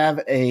likely to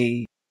have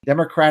a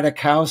Democratic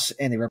House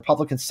and a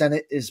Republican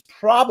Senate is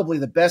probably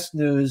the best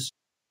news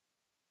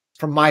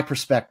from my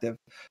perspective.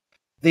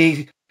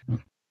 The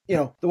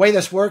way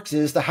this works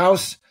is the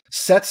House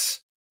sets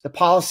the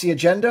policy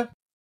agenda,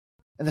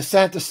 and the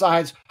Senate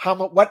decides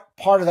what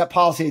part of that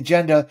policy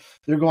agenda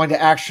they're going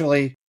to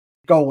actually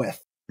go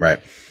with. Right.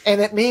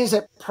 And it means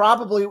that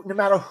probably no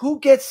matter who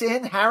gets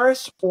in,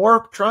 Harris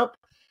or Trump,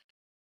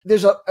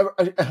 there's a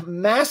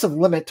massive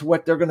limit to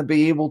what they're going to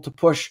be able to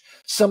push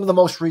some of the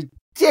most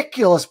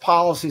ridiculous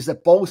policies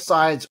that both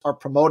sides are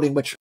promoting,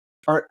 which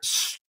are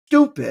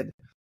stupid.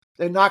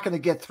 They're not going to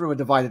get through a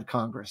divided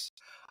Congress.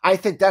 I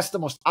think that's the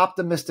most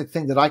optimistic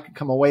thing that I could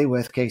come away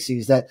with, Casey,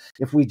 is that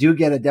if we do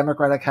get a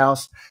Democratic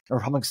House or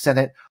Republican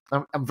Senate,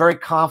 I'm very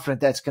confident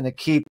that's going to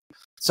keep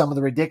some of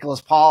the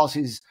ridiculous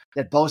policies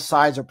that both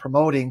sides are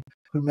promoting,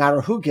 no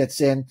matter who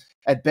gets in,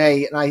 at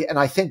bay. And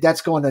I think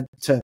that's going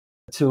to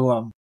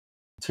sort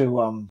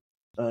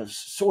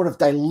of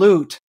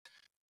dilute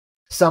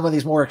some of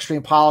these more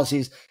extreme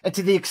policies. And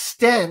to the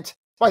extent,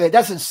 well, it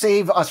doesn't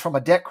save us from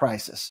a debt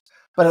crisis,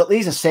 but at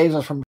least it saves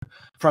us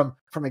from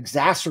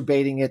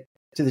exacerbating it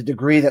to the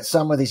degree that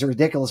some of these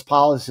ridiculous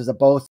policies that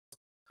both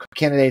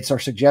candidates are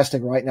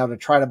suggesting right now to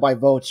try to buy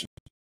votes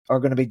are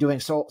going to be doing.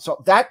 So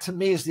that to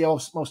me is the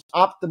most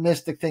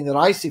optimistic thing that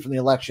I see from the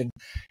election,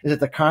 is that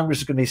the Congress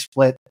is going to be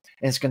split,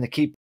 and it's going to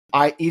keep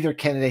either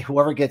candidate,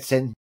 whoever gets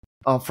in,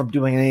 from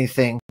doing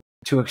anything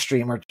too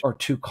extreme or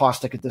too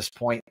caustic at this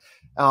point.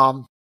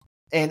 And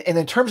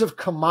in terms of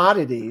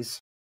commodities,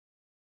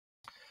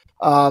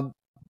 and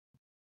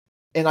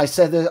I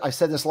said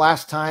this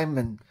last time,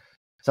 and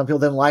some people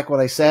didn't like what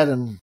I said,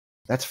 and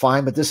that's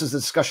fine. But this is a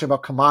discussion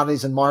about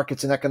commodities and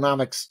markets and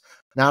economics,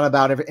 not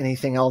about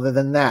anything other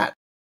than that.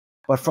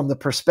 But from the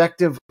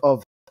perspective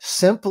of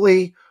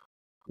simply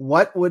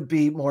what would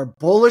be more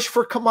bullish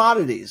for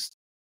commodities,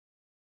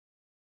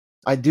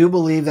 I do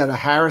believe that a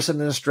Harris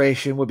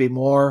administration would be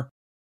more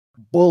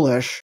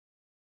bullish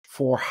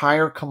for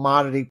higher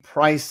commodity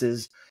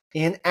prices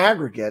in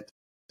aggregate,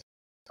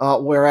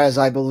 whereas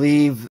I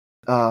believe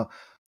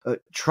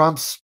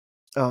Trump's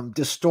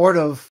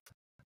distortive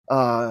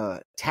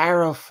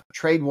tariff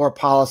trade war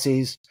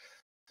policies,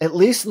 at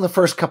least in the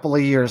first couple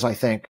of years, I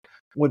think,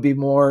 would be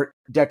more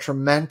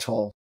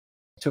detrimental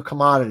to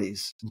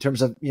commodities in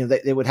terms of,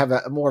 they would have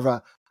more of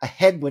a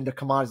headwind to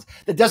commodities.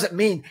 That doesn't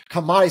mean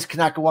commodities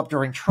cannot go up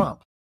during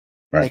Trump.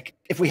 Right. Like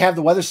if we have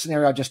the weather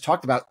scenario I just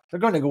talked about, they're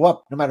going to go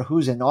up no matter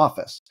who's in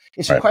office.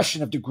 It's a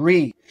question of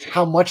degree.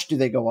 How much do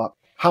they go up?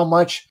 How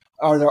much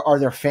are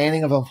there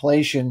fanning of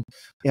inflation?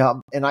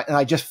 And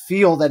I just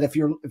feel that if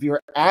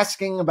you're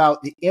asking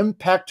about the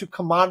impact to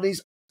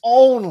commodities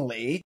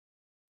only,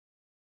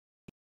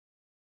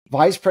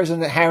 Vice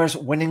President Harris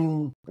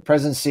winning the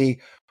presidency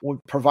would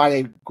provide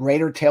a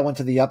greater tailwind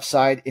to the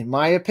upside, in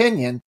my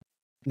opinion,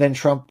 than a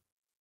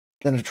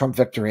Trump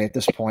victory at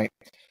this point.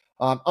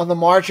 On the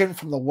margin,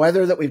 from the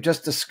weather that we've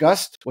just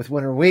discussed with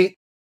winter wheat,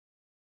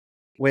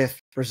 with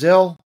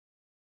Brazil,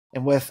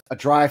 and with a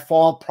dry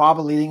fall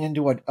probably leading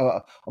into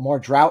a more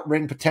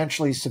drought-ridden,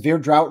 potentially severe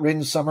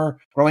drought-ridden summer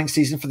growing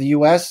season for the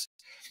U.S.,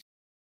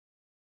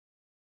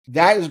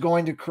 that is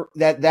going to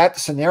that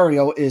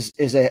scenario is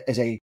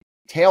a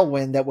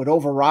tailwind that would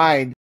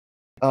override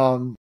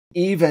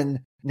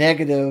even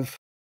negative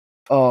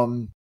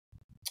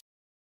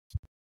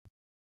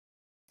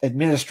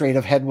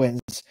administrative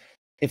headwinds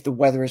if the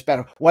weather is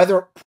better.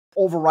 Weather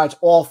overrides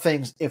all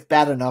things if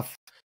bad enough.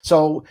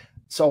 So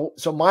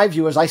my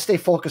view is I stay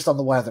focused on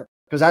the weather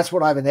because that's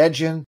what I have an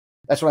edge in.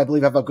 That's what I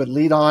believe I have a good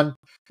lead on.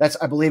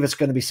 I believe it's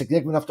going to be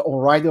significant enough to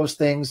override those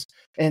things.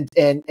 And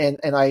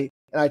I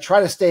try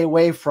to stay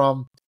away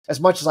from as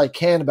much as I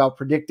can about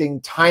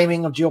predicting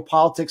timing of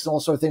geopolitics and all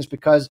sorts of things,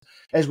 because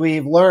as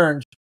we've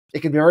learned,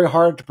 it can be very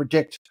hard to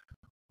predict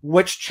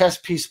which chess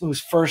piece moves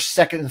first,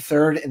 second, and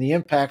third and the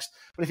impacts.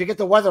 But if you get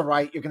the weather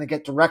right, you're going to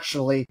get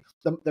directionally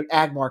the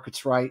ag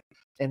markets right.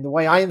 And the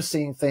way I am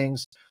seeing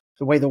things,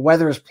 the way the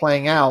weather is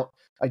playing out,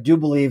 I do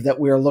believe that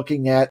we are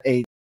looking at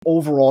a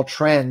overall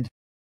trend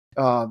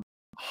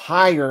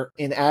higher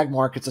in ag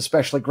markets,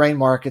 especially grain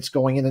markets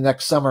going into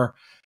next summer,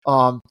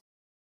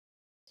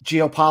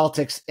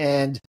 geopolitics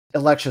and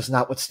elections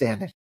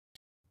notwithstanding.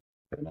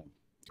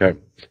 Okay.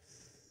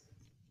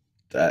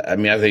 I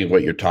mean, I think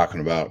what you're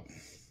talking about,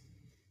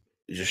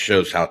 it just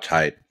shows how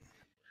tight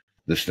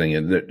this thing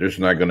is. There's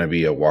not going to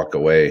be a walk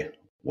away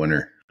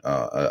winner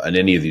in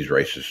any of these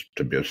races,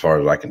 as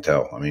far as I can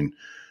tell. I mean,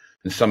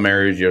 in some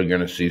areas you're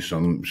going to see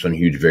some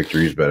huge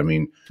victories, but I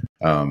mean,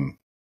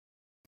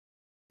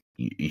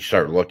 you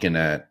start looking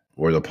at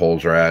where the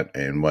polls are at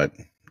and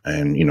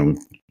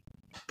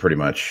pretty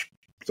much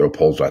throw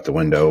polls out the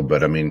window.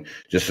 But I mean,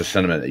 just the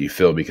sentiment that you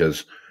feel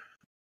because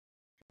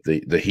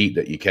the heat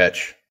that you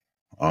catch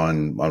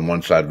on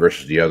one side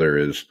versus the other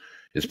is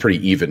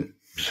pretty even.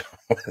 So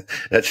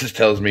that just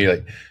tells me,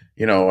 like,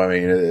 I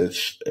mean,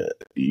 it's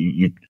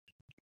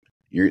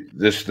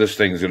this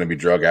thing's going to be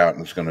drug out,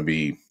 and it's going to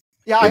be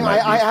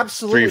I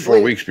absolutely 3 or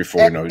 4 weeks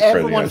before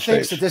everyone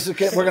thinks that this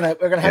is we're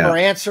gonna have our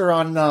answer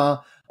on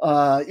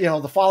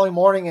the following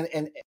morning,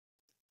 and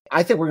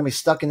I think we're gonna be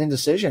stuck in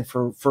indecision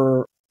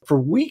for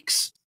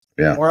weeks.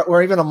 Yeah.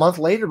 Or even a month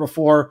later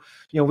before,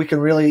 we can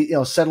really,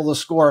 settle the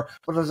score.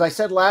 But as I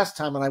said last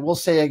time, and I will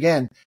say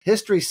again,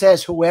 history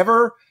says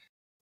whoever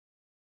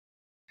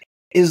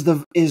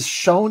is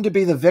shown to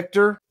be the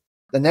victor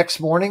the next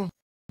morning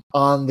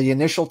on the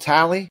initial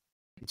tally,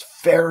 it's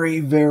very,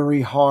 very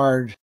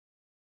hard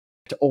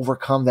to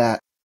overcome that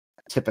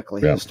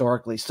typically,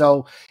 historically.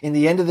 So in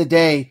the end of the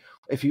day,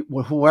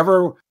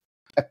 whoever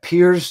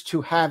appears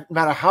to have, no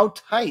matter how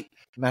tight,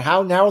 no matter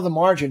how narrow the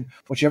margin,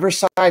 whichever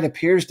side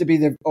appears to be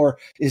or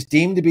is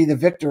deemed to be the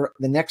victor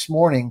the next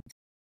morning,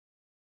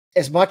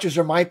 as much as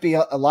there might be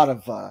a lot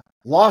of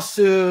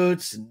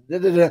lawsuits,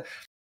 and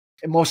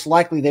most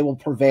likely they will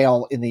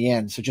prevail in the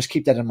end. So just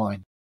keep that in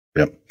mind.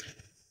 Yep.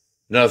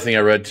 Another thing I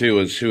read too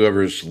is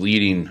whoever's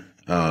leading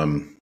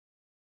the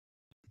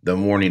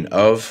morning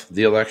of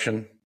the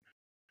election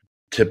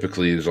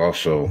typically is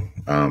also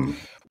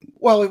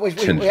well, we have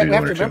to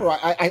remember.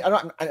 I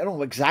don't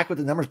know exactly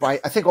the numbers,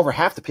 but I think over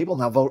half the people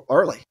now vote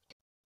early.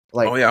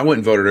 Like, oh yeah, I went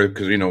and voted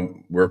because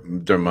we're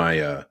during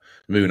my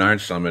Moving Iron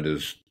Summit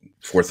is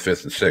 4th,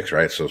 5th, and 6th,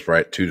 right? So it's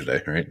right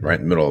Tuesday, right in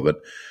the middle of it.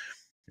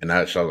 And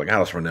so I was like,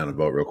 let's run down and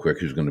vote real quick.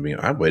 Who's going to be?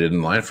 I waited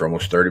in line for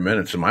almost 30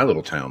 minutes in my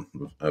little town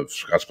of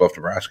Scottsbluff,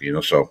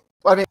 Nebraska. So.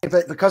 Well, I mean,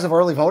 but because of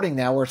early voting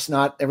now, where it's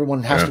not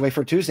everyone has to wait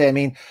for Tuesday. I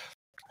mean,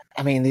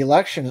 the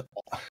election.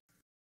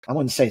 I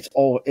wouldn't say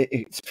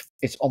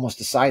it's almost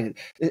decided.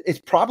 It's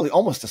probably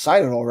almost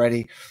decided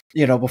already.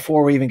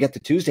 Before we even get to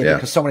Tuesday,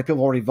 because so many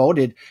people already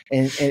voted,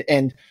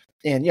 and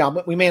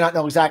we may not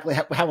know exactly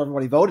how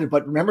everybody voted,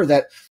 but remember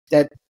that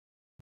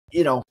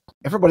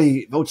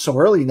everybody votes so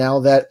early now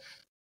that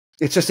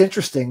it's just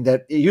interesting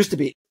that it used to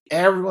be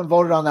everyone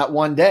voted on that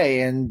one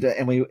day,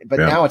 but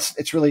now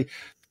it's really.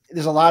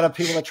 There's a lot of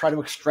people that try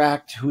to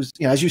extract who's,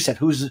 as you said,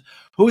 who's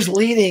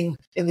leading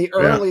in the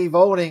early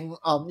voting,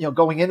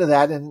 going into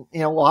that. And,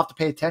 we'll have to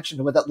pay attention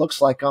to what that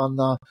looks like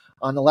on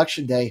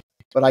election day.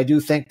 But I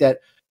do think that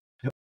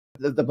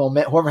the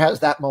moment, whoever has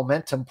that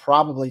momentum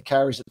probably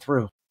carries it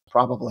through.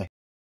 Probably.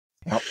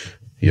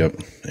 Yep.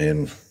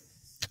 And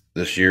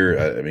this year,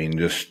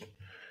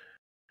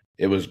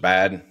 it was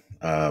bad.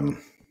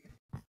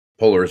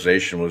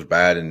 Polarization was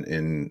bad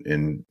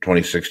in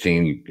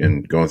 2016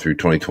 and going through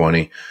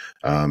 2020.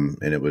 And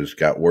it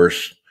got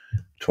worse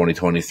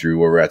 2020 through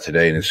where we're at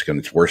today, and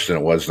it's worse than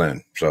it was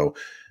then. So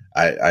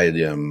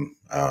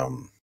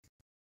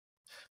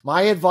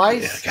my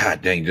advice,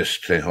 God dang,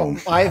 just stay home.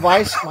 My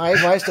advice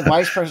to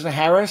Vice President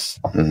Harris,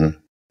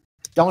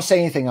 don't say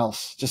anything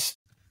else. Just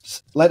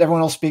let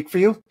everyone else speak for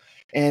you.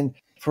 And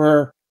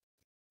for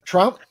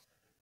Trump,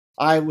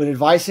 I would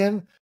advise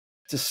him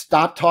to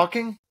stop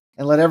talking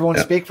and let everyone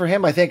speak for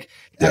him. I think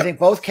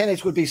both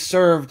candidates would be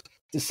served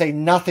to say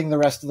nothing the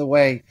rest of the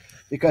way,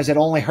 because it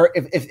only hurt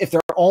if they're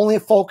only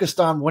focused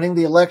on winning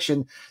the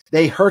election,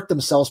 they hurt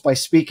themselves by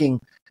speaking.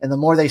 And the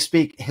more they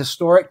speak,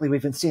 historically,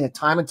 we've been seeing it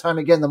time and time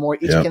again, the more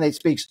each candidate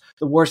speaks,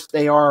 the worse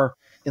they are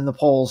in the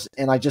polls.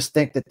 And I just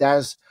think that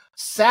is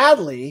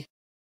sadly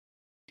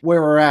where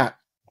we're at.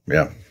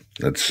 Yeah,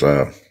 that's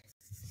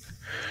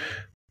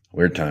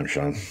weird time,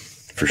 Sean,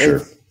 for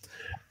sure.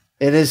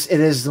 It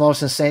is the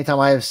most insane time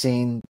I have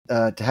seen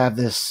to have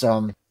this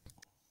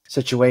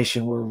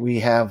situation where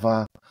we have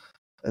a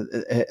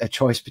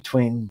choice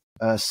between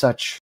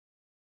such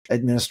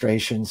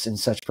administrations and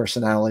such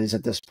personalities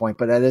at this point.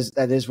 But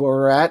that is where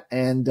we're at,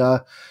 and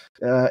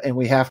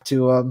we have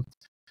to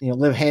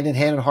live hand in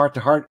hand and heart to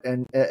heart,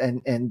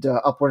 and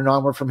upward and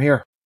onward from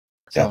here.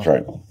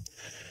 So.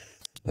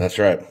 That's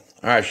right. All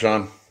right,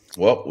 Sean.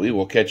 Well, we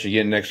will catch you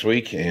again next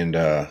week, and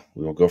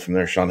we will go from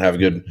there. Sean, have a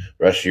good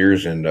rest of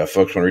yours, and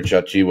folks want to reach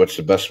out to you. What's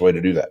the best way to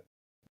do that?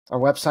 Our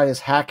website is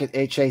Hackett,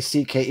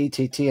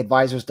 HACKETT,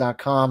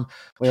 advisors.com.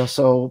 We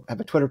also have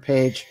a Twitter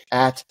page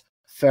at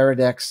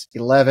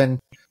Faradex11.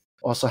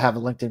 Also have a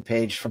LinkedIn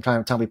page. From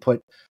time to time, we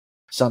put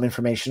some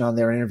information on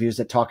there, interviews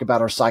that talk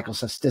about our cycle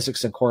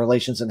statistics and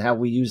correlations and how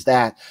we use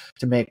that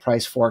to make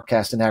price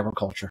forecast in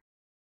agriculture.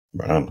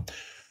 Right on.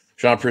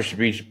 Sean,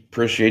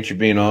 appreciate you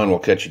being on. We'll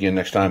catch you again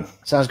next time.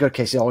 Sounds good,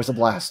 Casey. Always a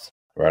blast.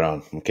 Right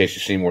on. I'm Casey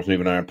Seymour with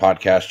Moving Iron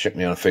Podcast. Check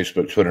me out on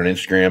Facebook, Twitter, and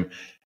Instagram.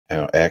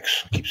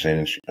 X, I keep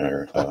saying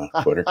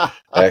Twitter.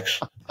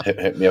 X,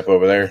 hit me up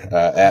over there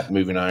at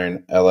Moving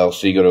Iron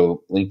LLC. Go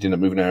to LinkedIn at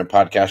Moving Iron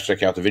Podcast.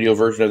 Check out the video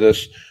version of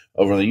this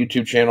over on the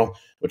YouTube channel,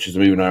 which is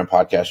the Moving Iron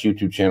Podcast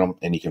YouTube channel.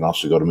 And you can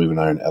also go to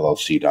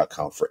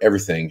movingironllc.com for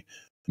everything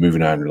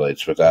Moving Iron related.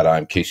 So with that,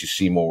 I'm Casey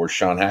Seymour with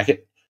Sean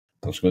Hackett.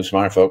 Let's go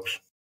smile, folks.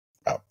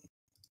 Out.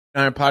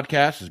 Iron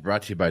Podcast is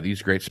brought to you by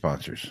these great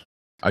sponsors.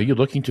 Are you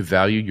looking to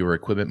value your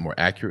equipment more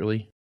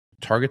accurately,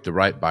 target the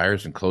right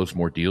buyers, and close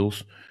more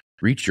deals?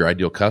 Reach your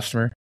ideal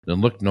customer?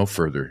 Then look no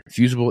further.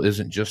 Fusable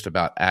isn't just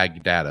about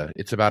ag data,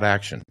 it's about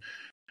action.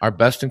 Our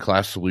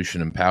best-in-class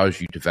solution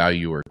empowers you to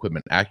value your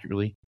equipment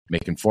accurately,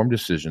 make informed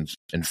decisions,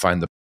 and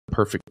find the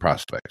perfect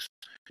prospects.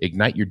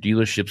 Ignite your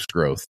dealership's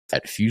growth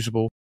at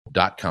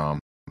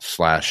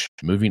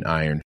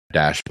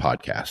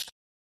fusable.com/movingiron-podcast.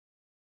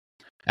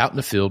 Out in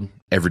the field,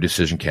 every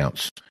decision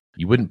counts.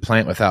 You wouldn't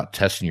plant without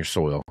testing your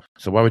soil,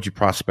 so why would you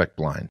prospect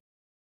blind?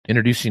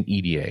 Introducing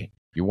EDA,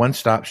 your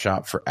one-stop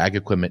shop for ag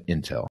equipment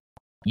intel.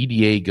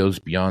 EDA goes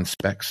beyond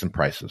specs and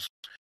prices.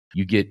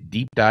 You get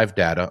deep dive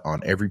data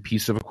on every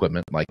piece of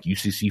equipment like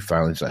UCC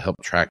filings that help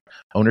track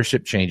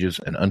ownership changes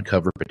and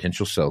uncover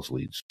potential sales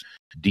leads.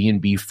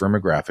 D&B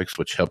firmographics,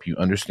 which help you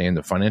understand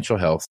the financial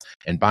health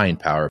and buying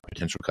power of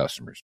potential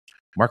customers.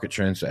 Market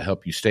trends that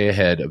help you stay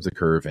ahead of the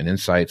curve, and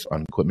insights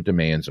on equipment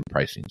demands and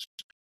pricings.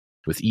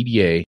 With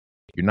EDA,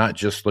 you're not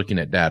just looking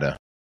at data,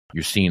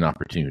 you're seeing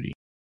opportunity.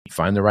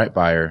 Find the right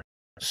buyer,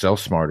 sell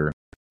smarter,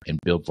 and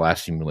build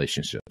lasting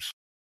relationships.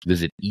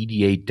 Visit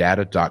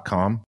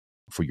edadata.com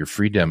for your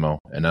free demo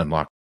and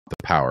unlock the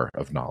power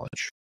of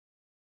knowledge.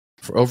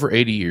 For over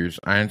 80 years,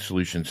 Iron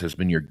Solutions has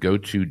been your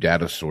go-to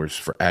data source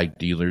for ag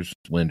dealers,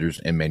 lenders,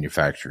 and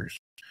manufacturers.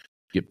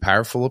 Get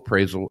powerful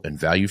appraisal and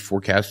value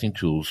forecasting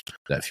tools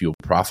that fuel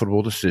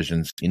profitable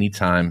decisions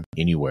anytime,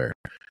 anywhere.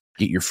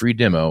 Get your free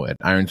demo at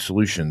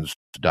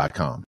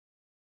ironsolutions.com.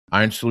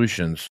 Iron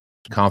Solutions,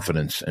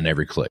 confidence in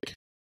every click.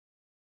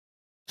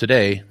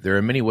 Today, there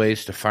are many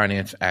ways to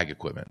finance ag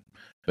equipment,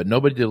 but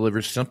nobody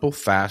delivers simple,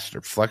 fast,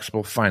 or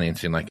flexible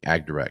financing like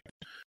AgDirect.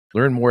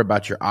 Learn more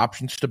about your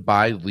options to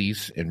buy,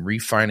 lease, and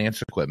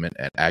refinance equipment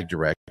at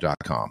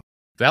agdirect.com.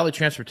 Valley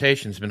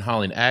Transportation has been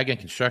hauling ag and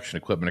construction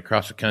equipment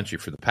across the country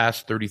for the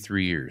past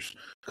 33 years.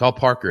 Call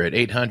Parker at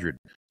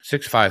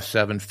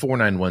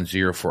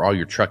 800-657-4910 for all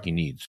your trucking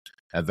needs.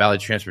 At Valley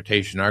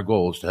Transportation, our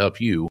goal is to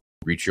help you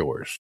reach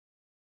yours.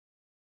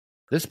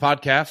 This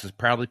podcast is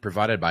proudly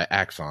provided by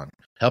Axon,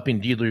 helping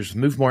dealers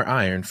move more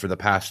iron for the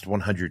past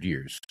 100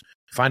 years.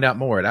 Find out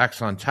more at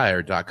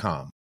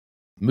axontire.com.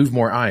 Move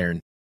more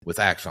iron with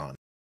Axon.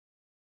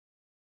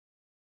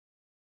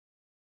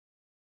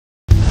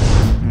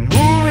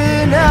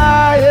 Moving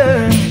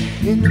iron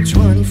in the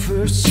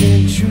 21st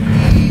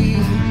century.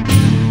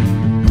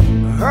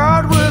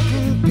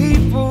 Hard-working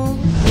people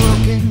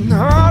working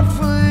hard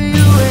for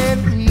you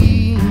and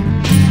me.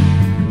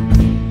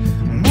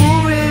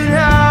 Moving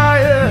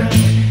iron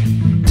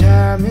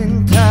time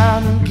and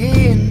time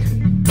again.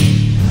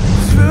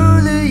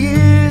 Through the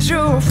years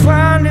you'll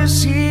find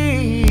us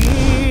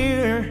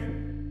here.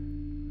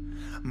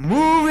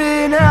 Move